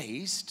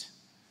rephrased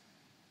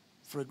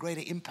for a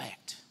greater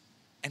impact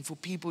and for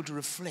people to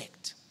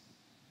reflect.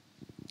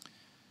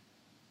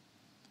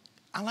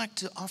 I like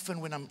to often,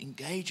 when I'm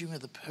engaging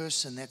with a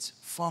person that's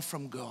far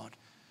from God,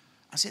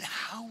 I said,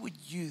 how would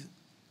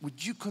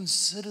you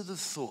consider the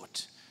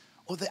thought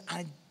or the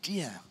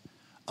idea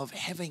of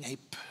having a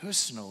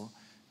personal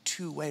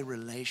two-way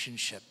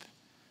relationship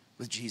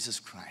with Jesus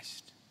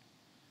Christ?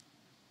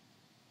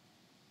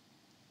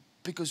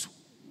 Because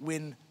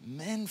when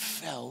man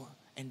fell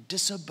and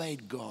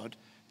disobeyed God,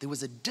 there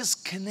was a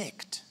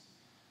disconnect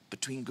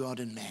between God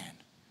and man.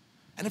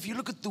 And if you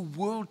look at the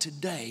world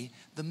today,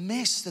 the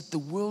mess that the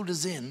world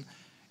is in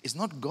is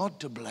not God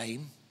to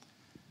blame,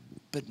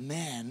 but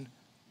man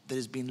that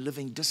has been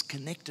living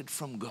disconnected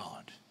from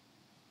God.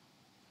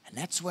 And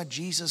that's why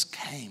Jesus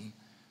came,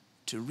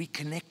 to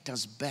reconnect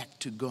us back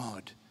to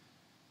God,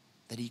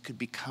 that he could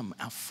become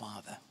our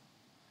Father.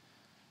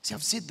 See,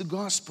 I've said the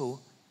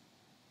gospel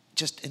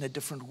just in a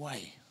different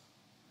way.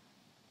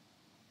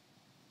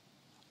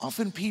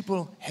 Often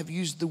people have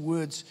used the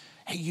words,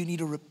 hey, you need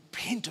to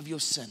repent of your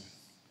sin.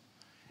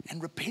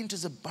 And repent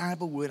is a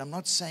Bible word. I'm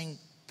not saying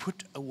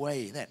put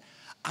away that.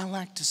 I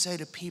like to say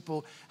to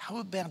people, how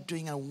about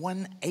doing a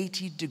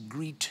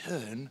 180-degree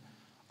turn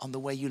on the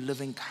way you're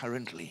living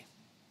currently?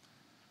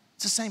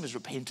 It's the same as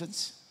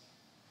repentance.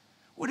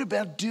 What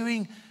about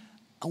doing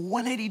a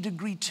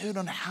 180-degree turn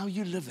on how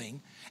you're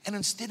living, and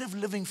instead of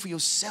living for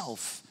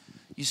yourself,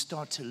 you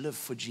start to live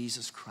for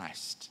Jesus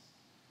Christ?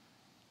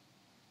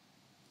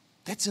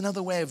 That's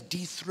another way of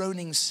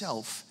dethroning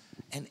self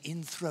and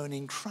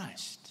enthroning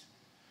Christ.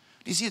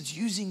 You see, it's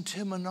using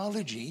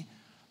terminology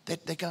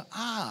that they go,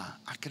 I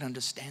can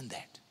understand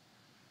that.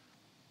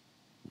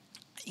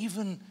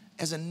 Even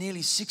as a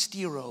nearly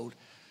 60-year-old,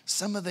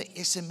 some of the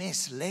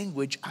SMS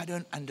language I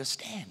don't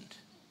understand.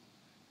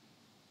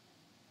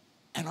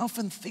 And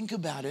often think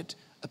about it,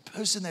 a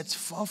person that's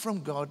far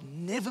from God,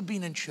 never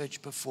been in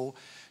church before,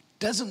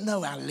 doesn't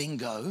know our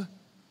lingo,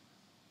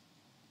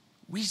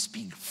 we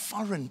speak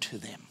foreign to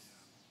them.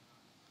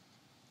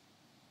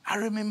 I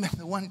remember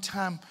the one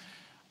time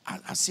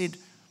I said,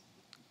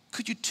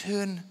 could you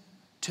turn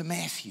to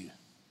Matthew?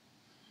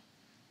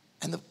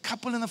 And the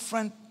couple in the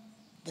front,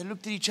 they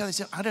looked at each other and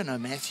said, I don't know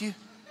Matthew.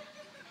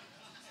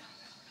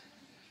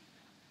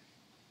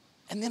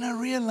 And then I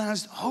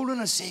realized, hold on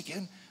a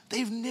second,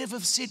 they've never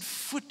set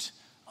foot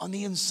on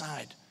the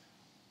inside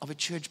of a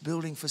church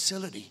building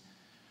facility.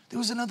 There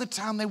was another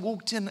time they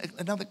walked in,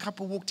 another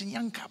couple walked in,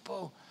 young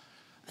couple.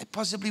 They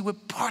possibly were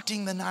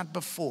partying the night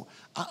before.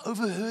 I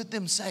overheard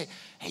them say,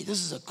 hey,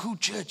 this is a cool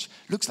church.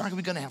 Looks like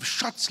we're going to have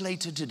shots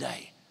later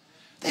today.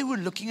 They were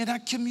looking at our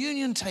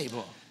communion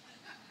table.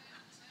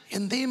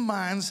 In their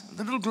minds,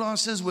 the little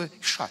glasses were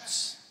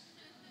shots.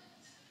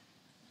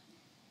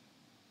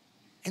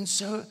 And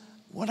so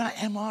what I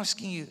am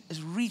asking you is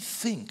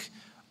rethink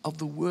of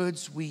the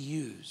words we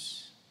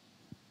use.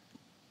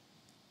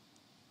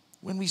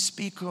 When we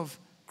speak of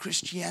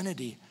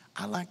Christianity,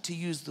 I like to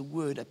use the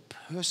word a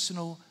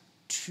personal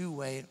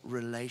two-way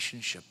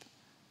relationship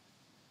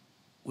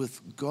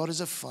with God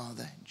as a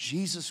Father,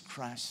 Jesus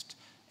Christ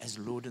as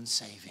Lord and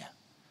Savior.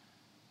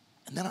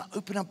 And then I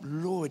open up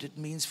Lord, it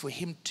means for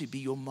him to be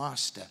your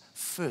master,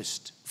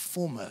 first,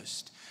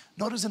 foremost.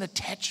 Not as an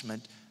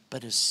attachment,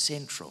 but as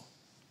central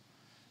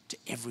to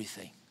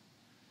everything.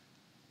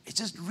 It's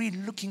just really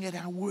looking at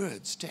our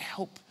words to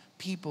help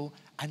people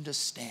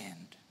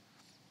understand.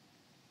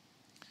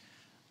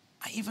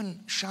 I even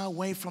shy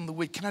away from the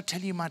word, can I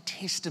tell you my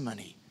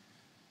testimony?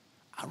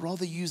 I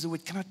rather use the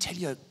word, can I tell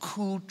you a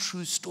cool,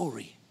 true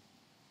story?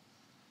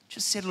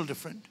 Just settle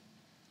different.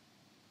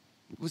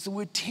 With the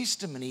word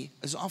testimony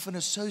is often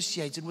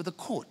associated with a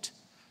court.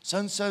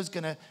 So-and-so is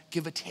going to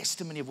give a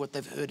testimony of what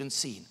they've heard and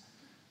seen.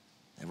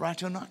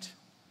 Right or not?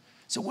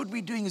 So what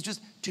we're doing is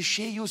just to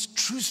share your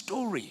true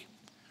story.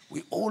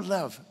 We all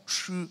love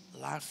true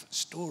life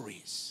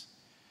stories.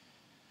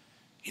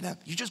 You know,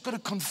 you just got to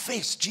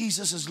confess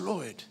Jesus is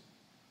Lord.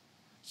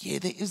 Yeah,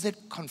 there is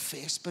that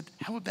confess, but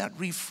how about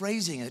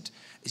rephrasing it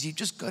is you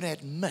just got to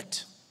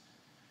admit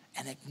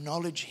and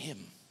acknowledge him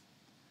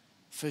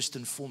first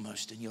and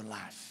foremost in your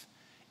life.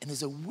 And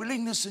there's a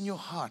willingness in your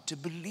heart to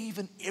believe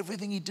in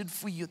everything he did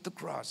for you at the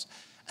cross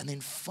and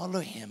then follow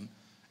him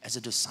as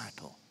a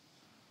disciple.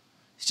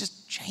 It's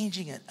just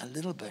changing it a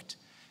little bit.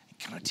 And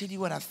can I tell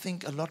you what? I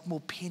think a lot more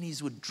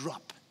pennies would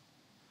drop.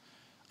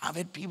 I've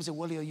had people say,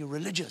 Wally, are you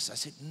religious? I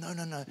said, no.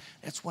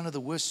 That's one of the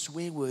worst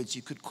swear words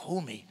you could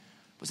call me.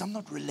 Because I'm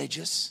not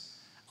religious.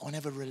 I want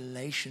to have a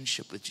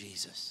relationship with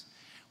Jesus.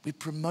 We're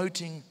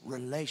promoting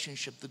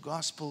relationship. The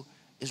gospel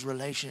is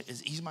relation.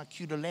 He's my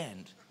cue to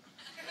land.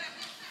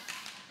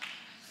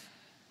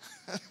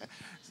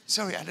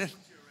 Sorry, I didn't.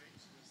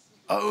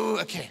 Oh,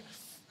 okay.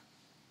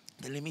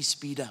 Then let me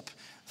speed up.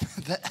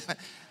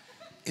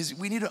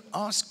 We need to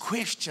ask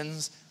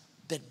questions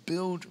that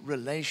build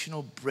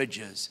relational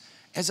bridges.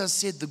 As I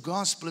said, the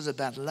gospel is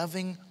about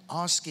loving,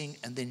 asking,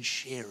 and then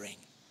sharing.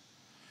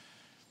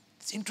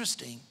 It's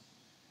interesting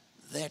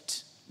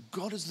that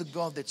God is the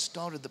God that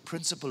started the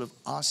principle of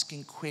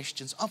asking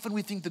questions. Often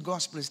we think the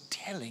gospel is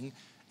telling,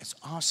 it's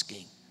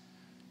asking.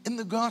 In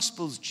the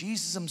gospels,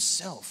 Jesus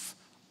himself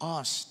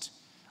asked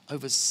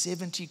over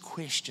 70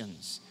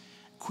 questions.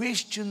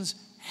 Questions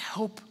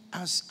help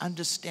us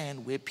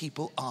understand where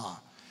people are.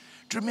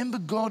 Do you remember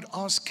God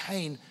asked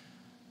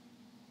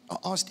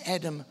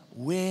Adam,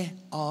 where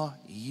are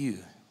you?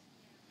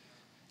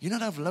 You know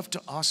what I've loved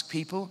to ask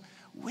people?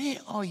 Where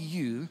are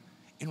you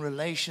in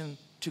relation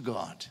to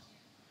God?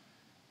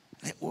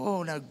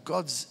 Oh, no,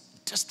 God's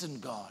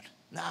distant God.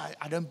 No,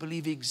 I don't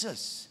believe he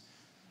exists.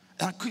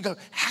 And I could go,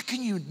 how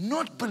can you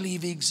not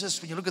believe he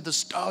exists when you look at the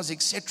stars,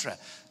 etc.?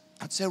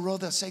 I'd say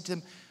to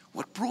them,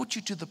 what brought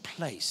you to the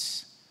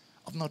place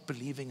of not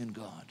believing in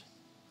God?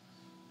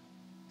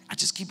 I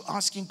just keep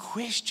asking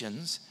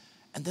questions,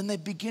 and then they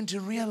begin to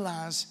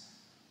realize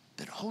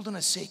that, hold on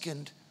a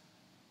second,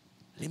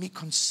 let me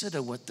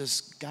consider what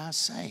this guy's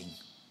saying.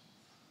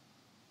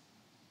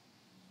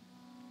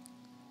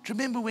 Do you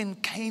remember when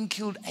Cain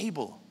killed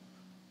Abel?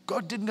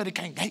 God didn't go to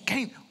Cain. Hey,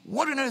 Cain,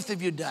 what on earth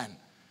have you done?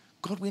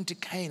 God went to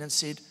Cain and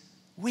said,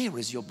 where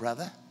is your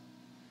brother?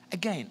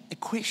 Again, a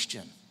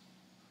question.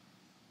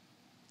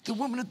 The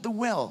woman at the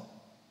well,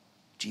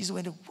 Jesus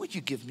went, would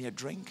you give me a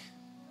drink?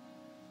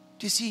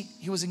 Do you see,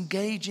 he was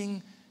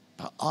engaging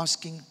by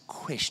asking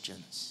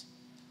questions.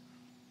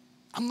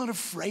 I'm not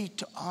afraid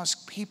to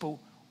ask people,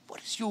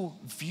 what is your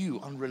view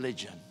on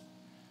religion?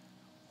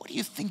 What do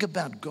you think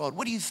about God?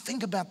 What do you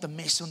think about the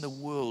mess in the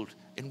world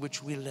in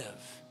which we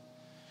live?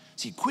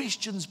 See,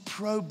 questions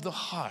probe the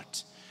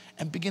heart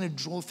and begin to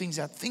draw things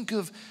out. Think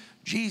of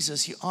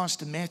Jesus. He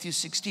asked in Matthew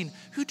 16,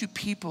 who do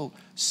people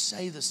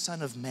say the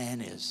Son of Man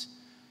is?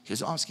 He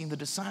was asking the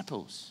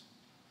disciples.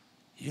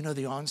 You know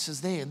the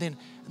answers there. And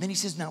then he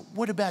says, now,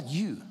 what about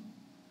you?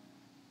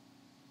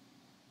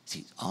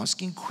 See,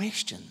 asking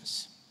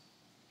questions.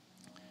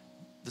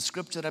 The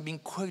scripture that I've been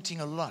quoting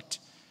a lot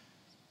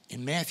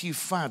in Matthew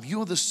 5,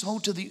 you're the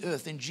salt of the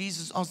earth. And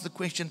Jesus asked the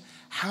question,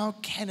 how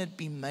can it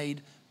be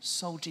made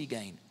salty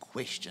again?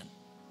 Question.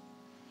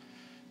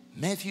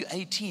 Matthew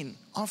 18,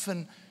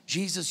 often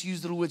Jesus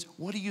used the words,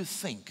 what do you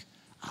think?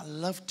 I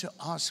love to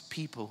ask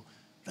people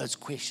those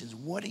questions.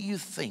 What do you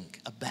think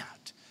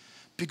about?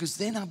 Because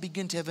then I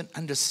begin to have an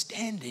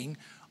understanding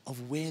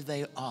of where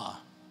they are.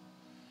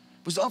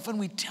 Because often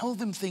we tell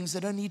them things they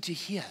don't need to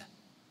hear.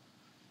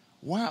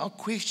 Why are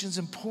questions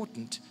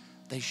important?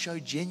 They show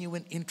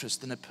genuine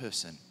interest in a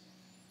person.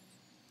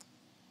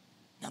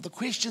 Now, the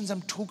questions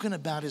I'm talking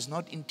about is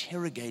not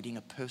interrogating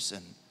a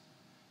person,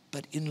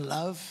 but in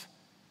love,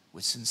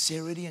 with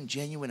sincerity and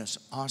genuineness,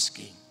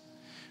 asking.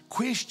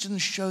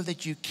 Questions show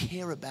that you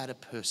care about a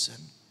person.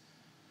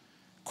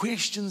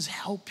 Questions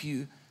help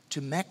you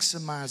to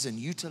maximize and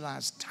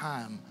utilize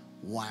time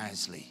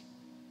wisely.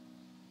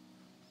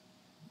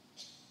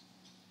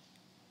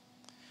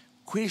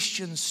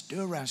 Questions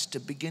stir us to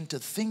begin to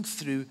think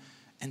through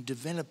and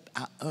develop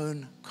our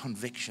own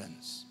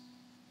convictions.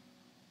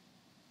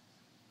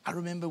 I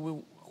remember we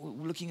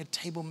were looking at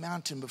Table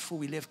Mountain before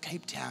we left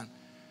Cape Town.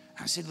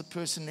 I said to the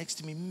person next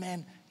to me,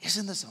 man,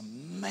 isn't this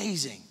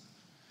amazing?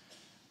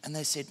 And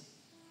they said,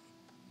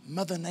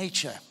 Mother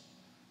Nature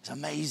is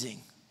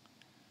amazing.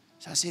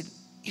 So I said,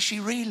 is she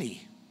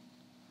really?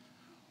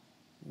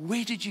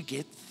 Where did you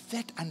get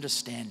that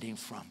understanding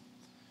from?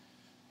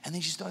 And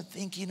then she started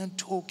thinking and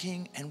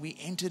talking, and we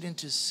entered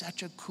into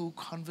such a cool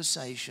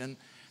conversation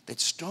that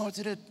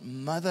started at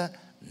Mother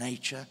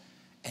Nature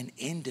and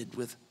ended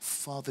with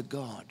Father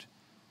God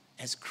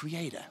as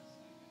creator.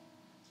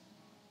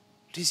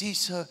 Do you see?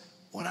 So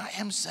what I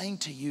am saying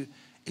to you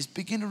is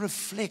begin to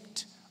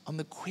reflect on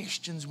the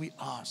questions we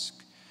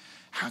ask.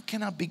 How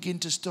can I begin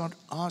to start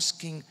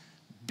asking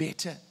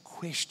better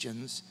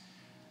questions?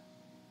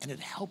 And it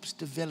helps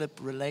develop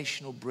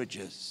relational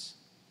bridges.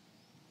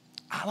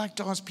 I like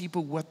to ask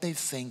people what they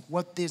think,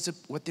 what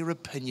their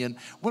opinion,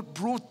 what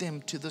brought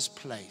them to this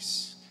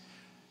place.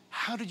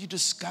 How did you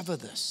discover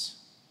this?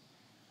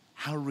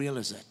 How real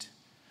is it?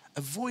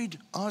 Avoid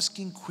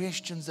asking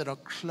questions that are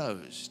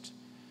closed.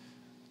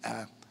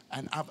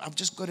 And I've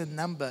just got a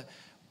number.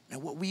 Now,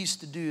 what we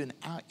used to do in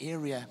our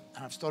area,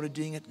 and I've started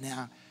doing it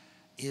now,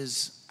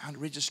 is our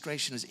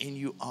registration is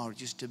NUR. It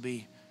used to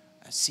be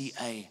a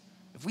CA.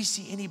 If we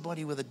see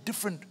anybody with a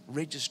different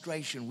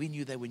registration, we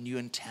knew they were new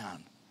in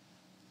town.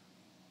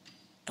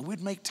 And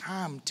we'd make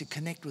time to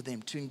connect with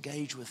them, to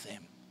engage with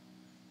them.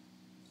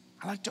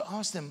 I like to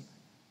ask them,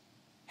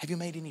 Have you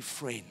made any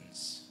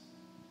friends?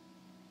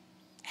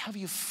 Have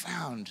you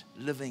found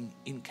living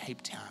in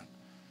Cape Town?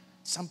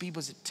 Some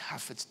people say,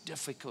 tough, it's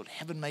difficult,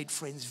 haven't made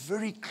friends,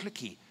 very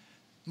cliquey.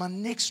 My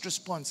next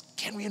response,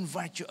 can we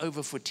invite you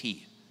over for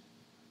tea?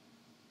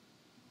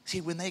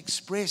 See, when they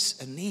express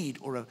a need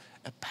or a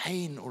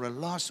pain or a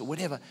loss or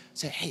whatever,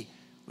 say, hey,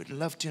 we'd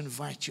love to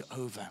invite you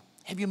over.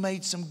 Have you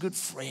made some good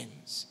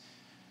friends?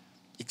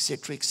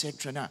 Etc.,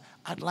 etc. Now,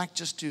 I'd like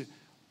just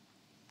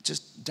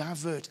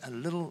divert a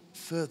little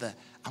further.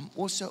 I'm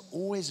also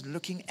always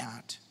looking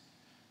out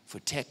for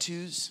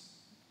tattoos,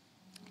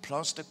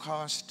 plaster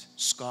cast,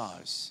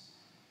 scars.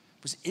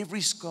 Because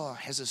every scar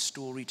has a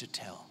story to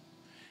tell.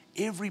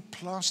 Every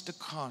plaster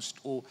cast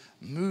or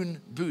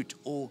moon boot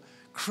or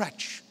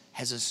crutch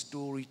has a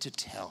story to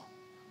tell.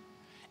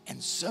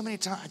 And so many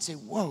times I'd say,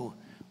 whoa,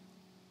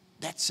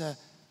 that's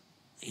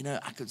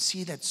I could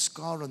see that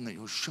scar on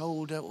your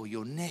shoulder or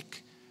your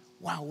neck.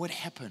 Wow, what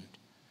happened?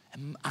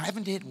 And I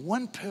haven't had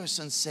one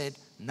person said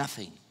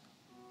nothing.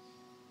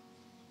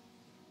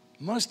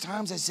 Most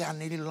times I say, I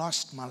nearly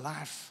lost my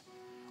life,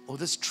 or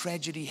this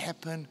tragedy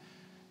happened.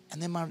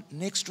 And then my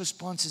next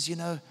response is,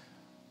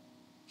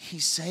 he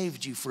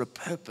saved you for a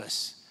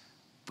purpose,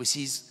 because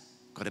he's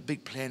got a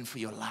big plan for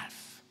your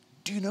life.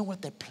 Do you know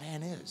what that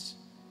plan is?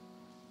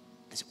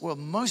 Well,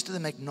 most of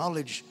them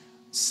acknowledge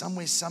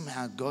somewhere,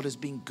 somehow, God has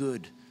been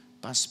good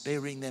by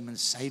sparing them and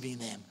saving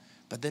them,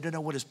 but they don't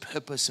know what his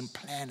purpose and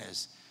plan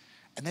is.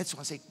 And that's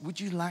why I say, would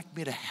you like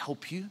me to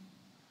help you?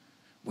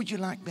 Would you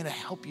like me to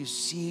help you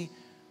see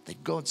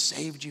that God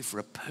saved you for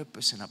a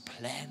purpose and a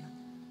plan?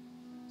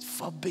 It's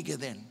far bigger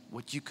than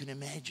what you can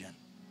imagine.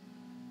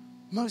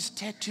 Most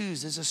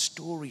tattoos, there's a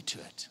story to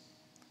it.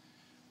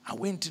 I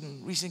went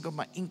and recently got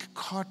my ink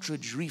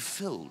cartridge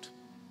refilled.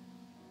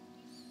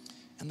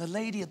 And the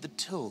lady at the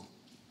till,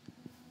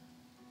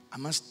 I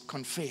must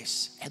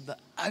confess, had the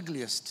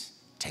ugliest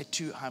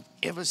tattoo I've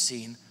ever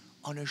seen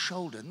on her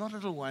shoulder. Not a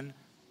little one,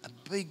 a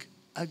big,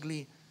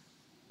 ugly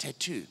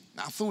tattoo.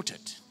 Now, I thought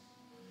it.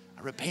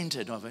 I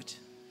repented of it.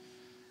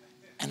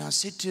 And I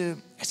said to her,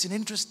 it's an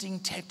interesting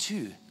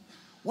tattoo.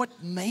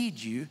 What made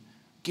you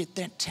get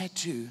that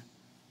tattoo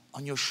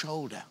on your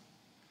shoulder?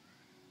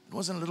 It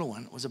wasn't a little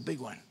one, it was a big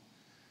one.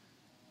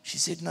 She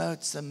said, no,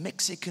 it's the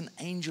Mexican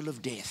angel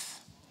of death.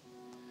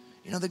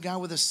 You know, the guy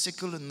with the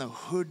sickle and the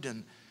hood,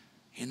 and,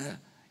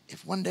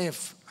 if one day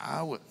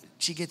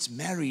she gets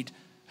married,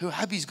 her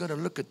hubby's got to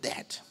look at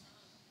that.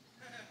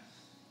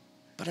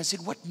 But I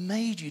said, what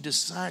made you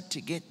decide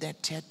to get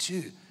that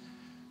tattoo?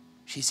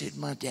 She said,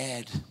 my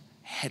dad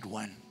had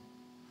one.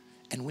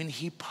 And when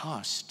he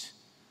passed,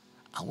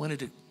 I wanted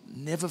to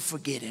never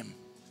forget him.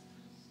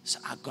 So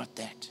I got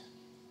that.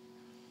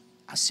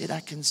 I said,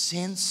 I can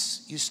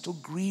sense you're still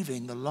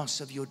grieving the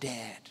loss of your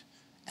dad.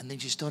 And then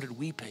she started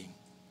weeping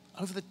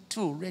over the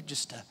tool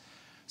register.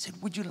 I said,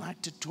 would you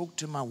like to talk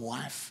to my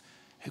wife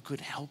who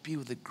could help you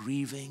with the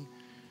grieving,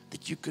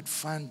 that you could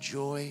find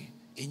joy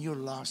in your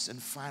loss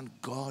and find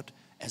God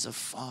as a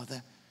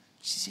father?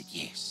 She said,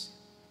 yes.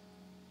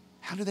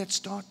 How did that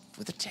start?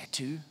 With a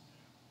tattoo?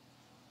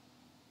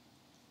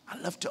 I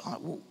love to ask,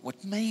 well,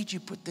 what made you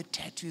put the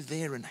tattoo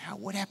there, and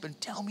what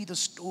happened? Tell me the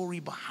story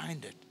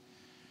behind it.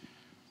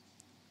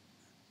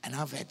 And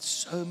I've had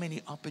so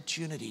many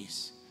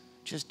opportunities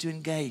just to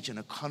engage in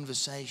a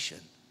conversation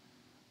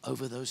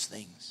over those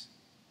things.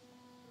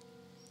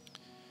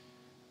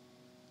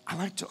 I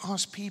like to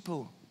ask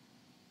people,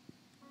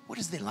 what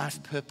is their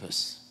life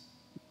purpose?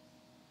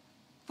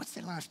 What's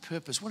their life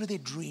purpose? What are their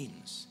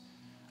dreams?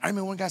 I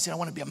remember one guy said, I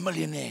want to be a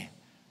millionaire.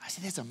 I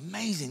said, that's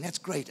amazing, that's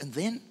great. And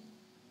then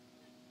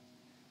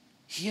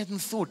he hadn't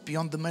thought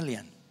beyond the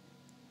million.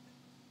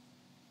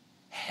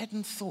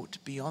 Hadn't thought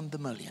beyond the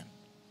million.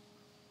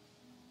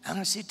 And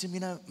I said to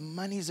him,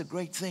 money is a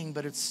great thing,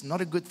 but it's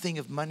not a good thing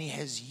if money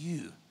has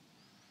you.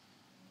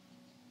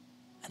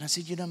 And I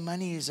said,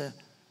 money is a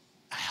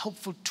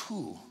helpful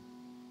tool.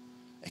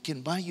 It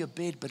can buy you a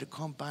bed, but it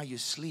can't buy you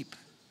sleep.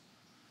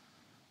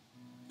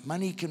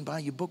 Money can buy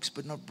you books,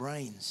 but not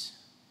brains.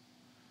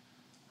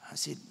 I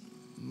said,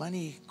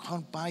 money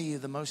can't buy you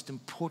the most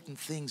important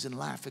things in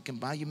life. It can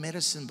buy you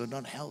medicine, but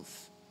not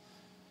health.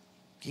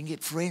 You can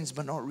get friends,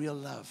 but not real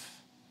love.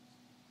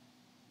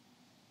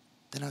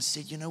 Then I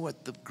said, you know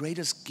what? The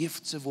greatest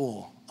gifts of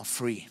all are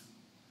free.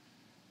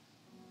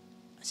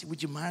 I said,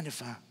 would you mind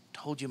if I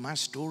told you my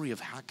story of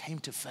how I came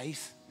to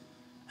faith?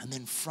 And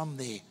then from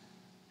there,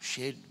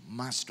 shared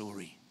my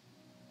story.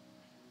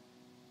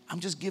 I'm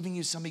just giving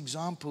you some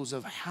examples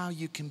of how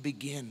you can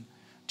begin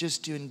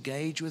just to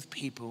engage with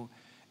people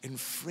in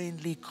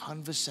friendly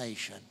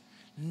conversation.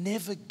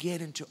 Never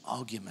get into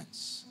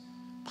arguments.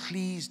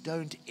 Please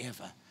don't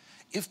ever.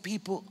 If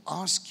people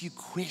ask you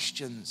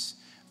questions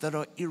that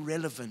are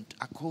irrelevant,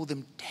 I call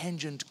them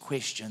tangent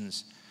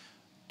questions.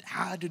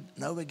 How did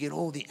Noah get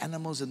all the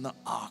animals in the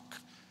ark?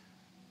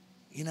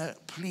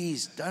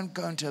 Please don't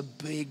go into a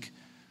big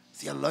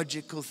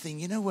theological thing.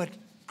 You know what?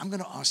 I'm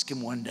going to ask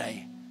him one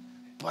day,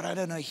 but I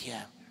don't know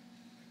here.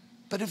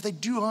 But if they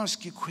do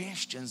ask you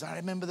questions, I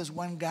remember this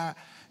one guy,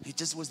 he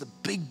just was the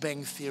Big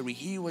Bang Theory.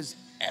 He was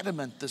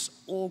adamant this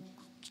all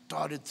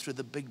started through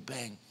the Big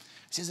Bang.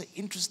 He says, an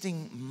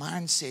interesting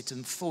mindset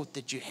and thought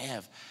that you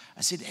have.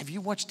 I said, have you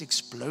watched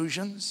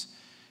explosions?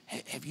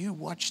 Have you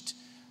watched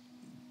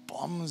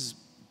bombs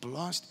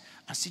blast?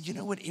 I said, you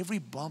know what? Every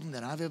bomb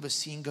that I've ever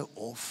seen go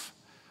off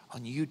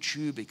on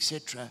YouTube,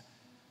 etc.,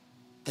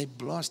 they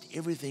blast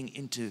everything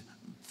into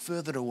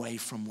further away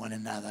from one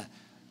another,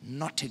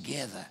 not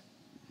together.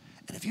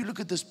 And if you look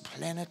at this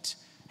planet,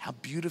 how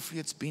beautifully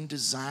it's been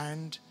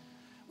designed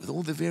with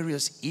all the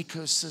various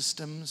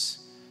ecosystems,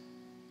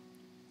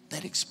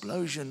 that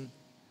explosion,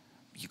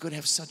 you've got to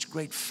have such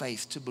great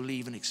faith to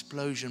believe an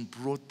explosion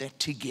brought that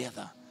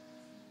together.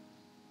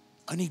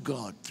 Only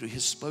God, through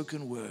his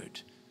spoken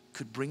word,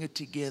 could bring it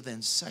together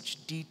in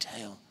such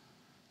detail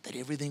that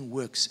everything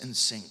works in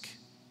sync.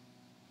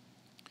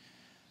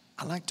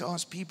 I like to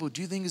ask people,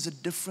 do you think there's a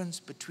difference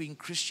between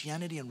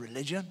Christianity and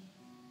religion?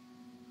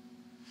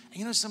 And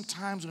you know,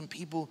 sometimes when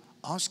people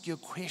ask you a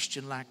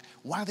question like,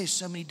 why are there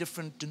so many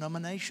different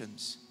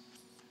denominations?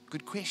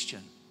 Good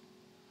question.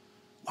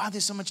 Why is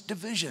there so much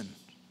division?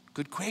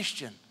 Good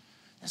question.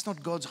 That's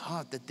not God's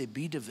heart that there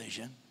be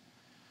division.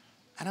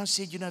 And I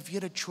said, you know, if you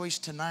had a choice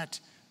tonight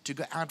to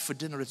go out for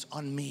dinner, it's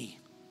on me.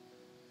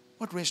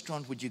 What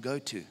restaurant would you go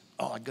to?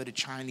 Oh, I'd go to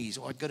Chinese,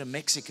 or I'd go to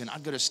Mexican,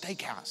 I'd go to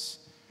steakhouse.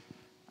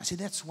 I said,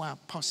 that's why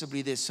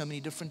possibly there's so many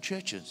different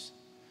churches.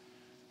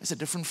 There's a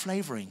different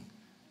flavoring,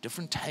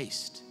 different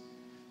taste.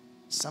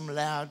 Some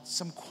loud,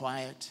 some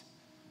quiet.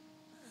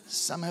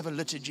 Some have a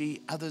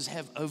liturgy, others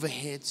have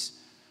overheads.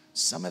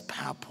 Some have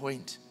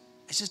PowerPoint.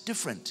 It's just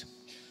different.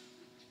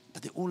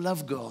 But they all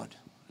love God,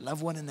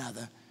 love one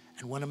another,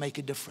 and want to make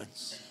a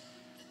difference.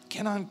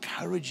 Can I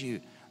encourage you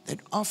that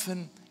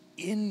often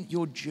in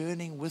your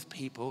journeying with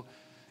people,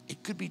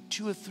 it could be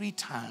 2 or 3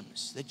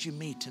 times that you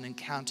meet and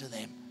encounter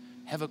them.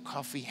 Have a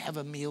coffee, have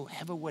a meal,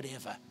 have a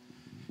whatever.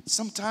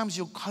 Sometimes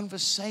your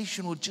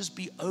conversation will just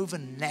be over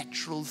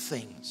natural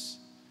things.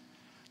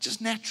 Just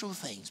natural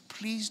things.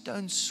 Please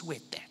don't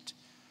sweat that.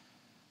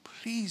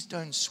 Please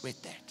don't sweat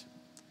that.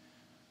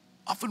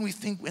 Often we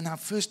think when our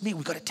first meet,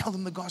 we've got to tell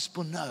them the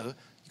gospel. No,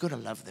 you've got to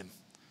love them.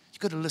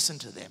 You've got to listen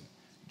to them.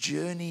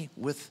 Journey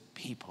with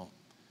people.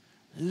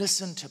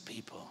 Listen to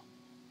people.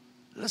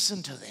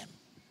 Listen to them.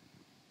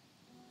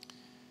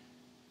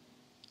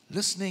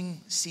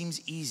 Listening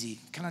seems easy.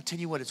 Can I tell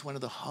you what? It's one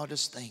of the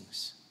hardest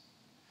things.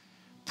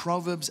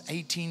 Proverbs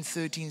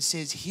 18:13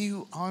 says, he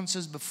who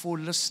answers before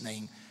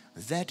listening,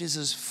 that is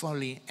his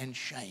folly and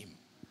shame.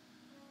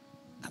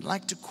 I'd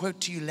like to quote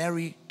to you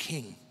Larry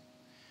King.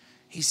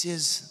 He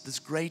says, this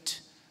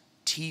great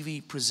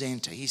TV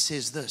presenter, he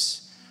says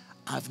this,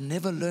 I've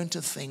never learned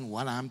a thing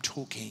while I'm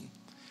talking.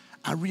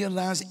 I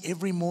realize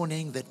every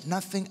morning that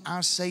nothing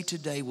I say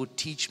today will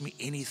teach me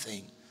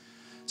anything.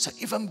 So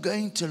if I'm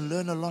going to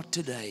learn a lot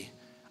today,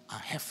 I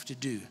have to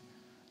do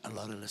a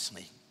lot of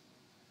listening.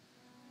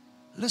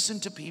 Listen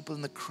to people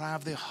in the cry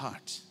of their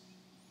heart.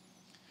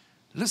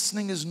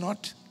 Listening is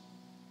not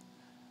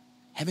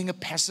having a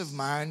passive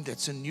mind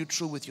that's in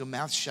neutral with your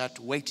mouth shut,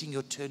 waiting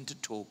your turn to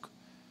talk.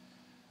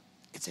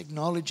 It's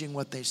acknowledging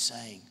what they're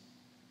saying.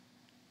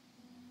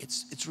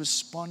 It's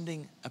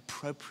responding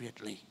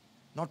appropriately,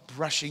 not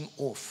brushing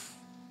off.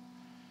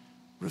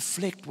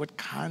 Reflect, what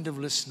kind of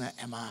listener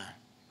am I?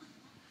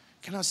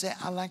 Can I say,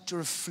 I like to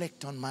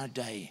reflect on my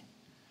day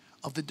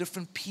of the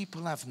different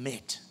people I've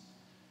met.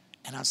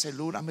 And I say,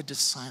 Lord, I'm a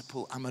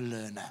disciple, I'm a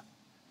learner.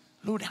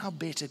 Lord, how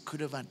better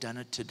could have I done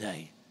it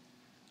today?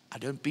 I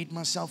don't beat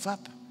myself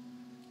up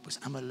because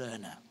I'm a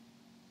learner.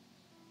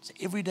 So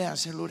every day I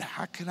say, Lord,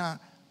 how can I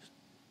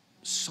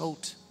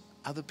salt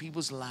other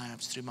people's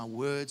lives through my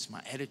words,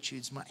 my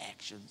attitudes, my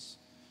actions?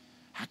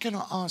 How can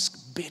I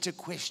ask better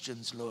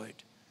questions, Lord?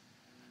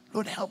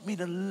 Lord, help me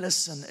to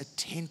listen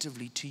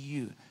attentively to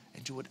you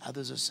and to what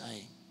others are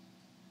saying.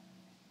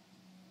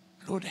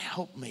 Lord,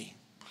 help me,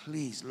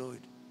 please,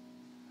 Lord.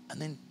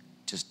 And then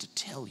just to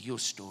tell your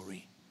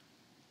story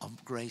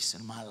of grace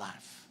in my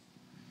life.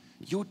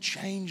 Your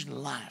changed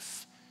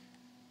life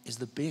is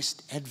the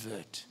best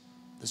advert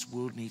this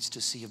world needs to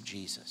see of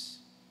Jesus.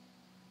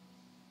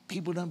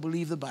 People don't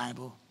believe the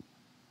Bible,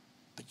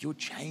 but your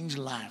changed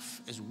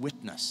life is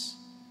witness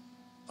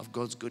of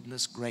God's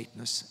goodness,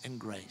 greatness, and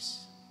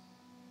grace.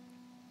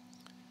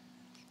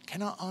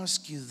 Can I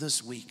ask you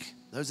this week,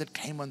 those that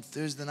came on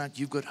Thursday night,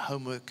 you've got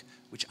homework,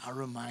 which I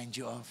remind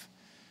you of.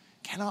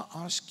 Can I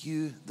ask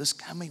you this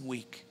coming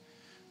week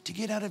to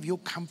get out of your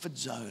comfort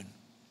zone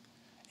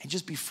and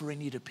just be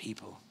friendly to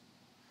people?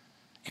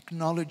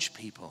 Acknowledge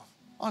people.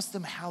 Ask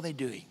them how they're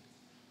doing.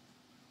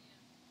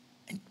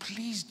 And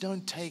please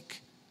don't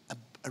take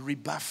a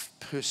rebuff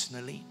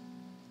personally.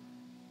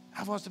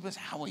 I've asked the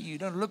person, how are you? You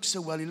don't look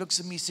so well. He looks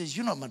at me and says,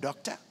 you're not my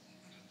doctor.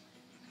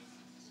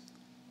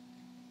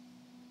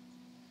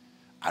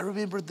 I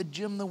remember at the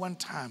gym the one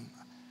time,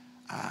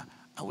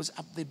 I was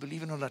up there,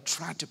 believe it or not, I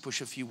tried to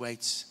push a few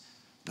weights,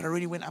 but I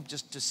really went up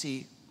just to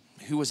see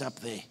who was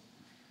up there.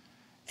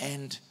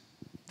 And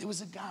there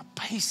was a guy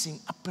pacing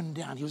up and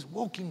down. He was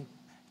walking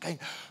going,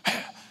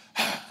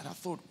 and I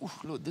thought, oh,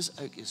 Lord, this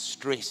oak is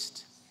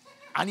stressed.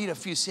 I need a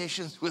few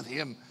sessions with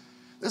him.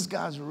 This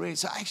guy's ready.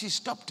 So I actually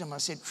stopped him. I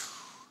said,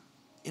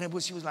 he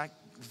was like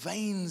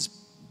veins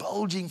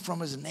bulging from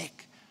his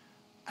neck.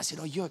 I said,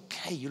 are you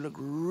okay? You look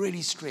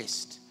really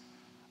stressed.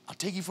 I'll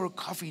take you for a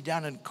coffee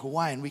down in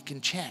Kauai and we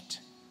can chat.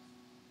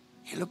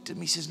 He looked at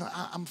me, he says, no,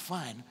 I'm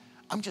fine.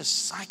 I'm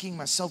just psyching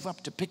myself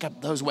up to pick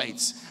up those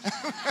weights.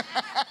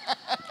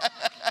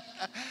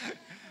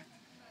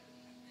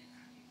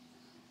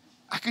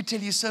 I could tell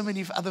you so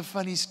many other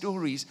funny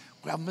stories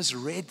where I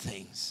misread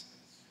things.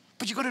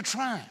 But you've got to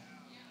try.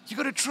 You've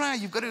got to try.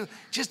 You've got to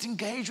just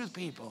engage with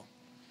people.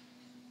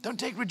 Don't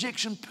take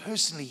rejection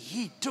personally.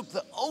 He took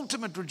the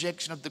ultimate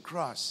rejection of the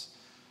cross.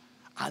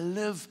 I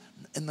live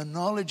in the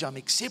knowledge I'm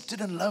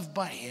accepted and loved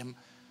by him.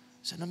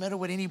 So no matter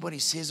what anybody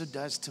says or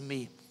does to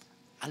me,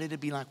 I let it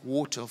be like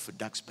water off a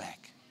duck's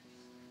back.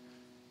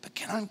 But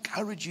can I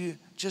encourage you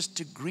just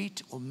to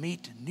greet or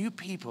meet new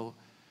people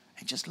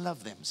and just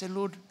love them? Say,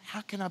 Lord,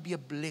 how can I be a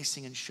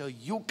blessing and show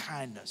your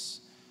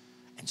kindness?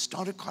 And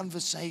start a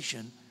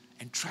conversation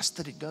and trust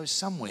that it goes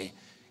somewhere.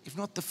 If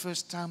not the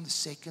first time, the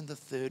second, the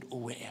third, or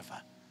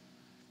wherever.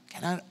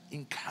 Can I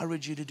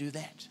encourage you to do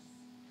that?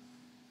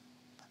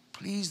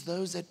 Please,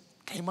 those that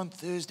came on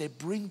Thursday,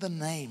 bring the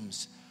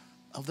names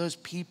of those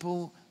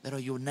people that are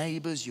your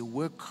neighbors, your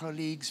work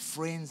colleagues,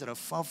 friends that are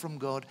far from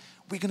God.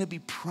 We're going to be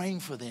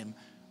praying for them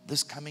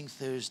this coming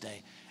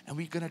Thursday. And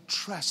we're going to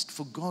trust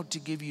for God to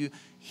give you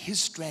his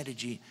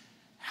strategy,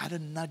 how to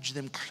nudge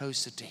them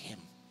closer to him.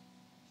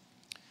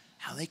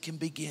 How they can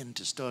begin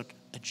to start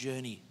a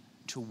journey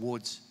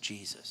towards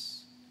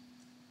Jesus.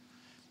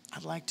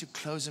 I'd like to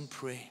close in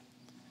prayer.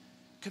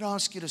 Could I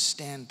ask you to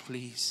stand,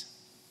 please?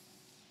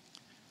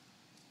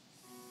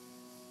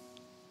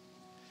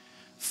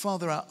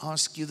 Father, I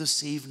ask you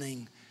this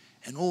evening,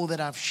 and all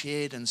that I've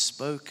shared and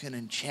spoken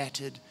and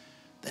chatted,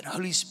 that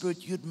Holy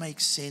Spirit, you'd make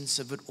sense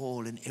of it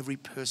all in every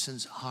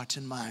person's heart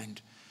and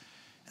mind.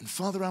 And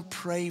Father, I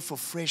pray for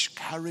fresh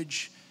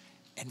courage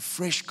and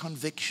fresh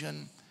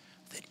conviction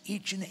that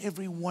each and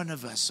every one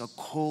of us are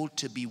called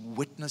to be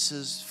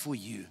witnesses for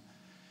you.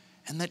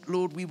 And that,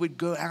 Lord, we would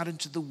go out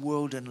into the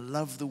world and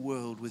love the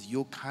world with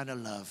your kind of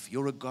love,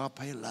 your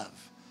agape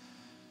love.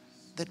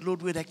 That,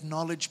 Lord, we'd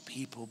acknowledge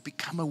people,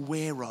 become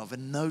aware of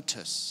and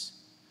notice.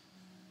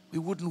 We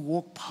wouldn't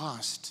walk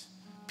past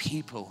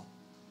people,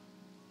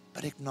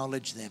 but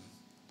acknowledge them.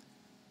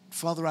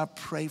 Father, I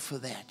pray for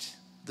that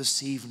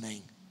this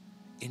evening.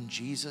 In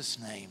Jesus'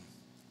 name,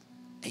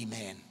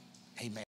 amen. Amen.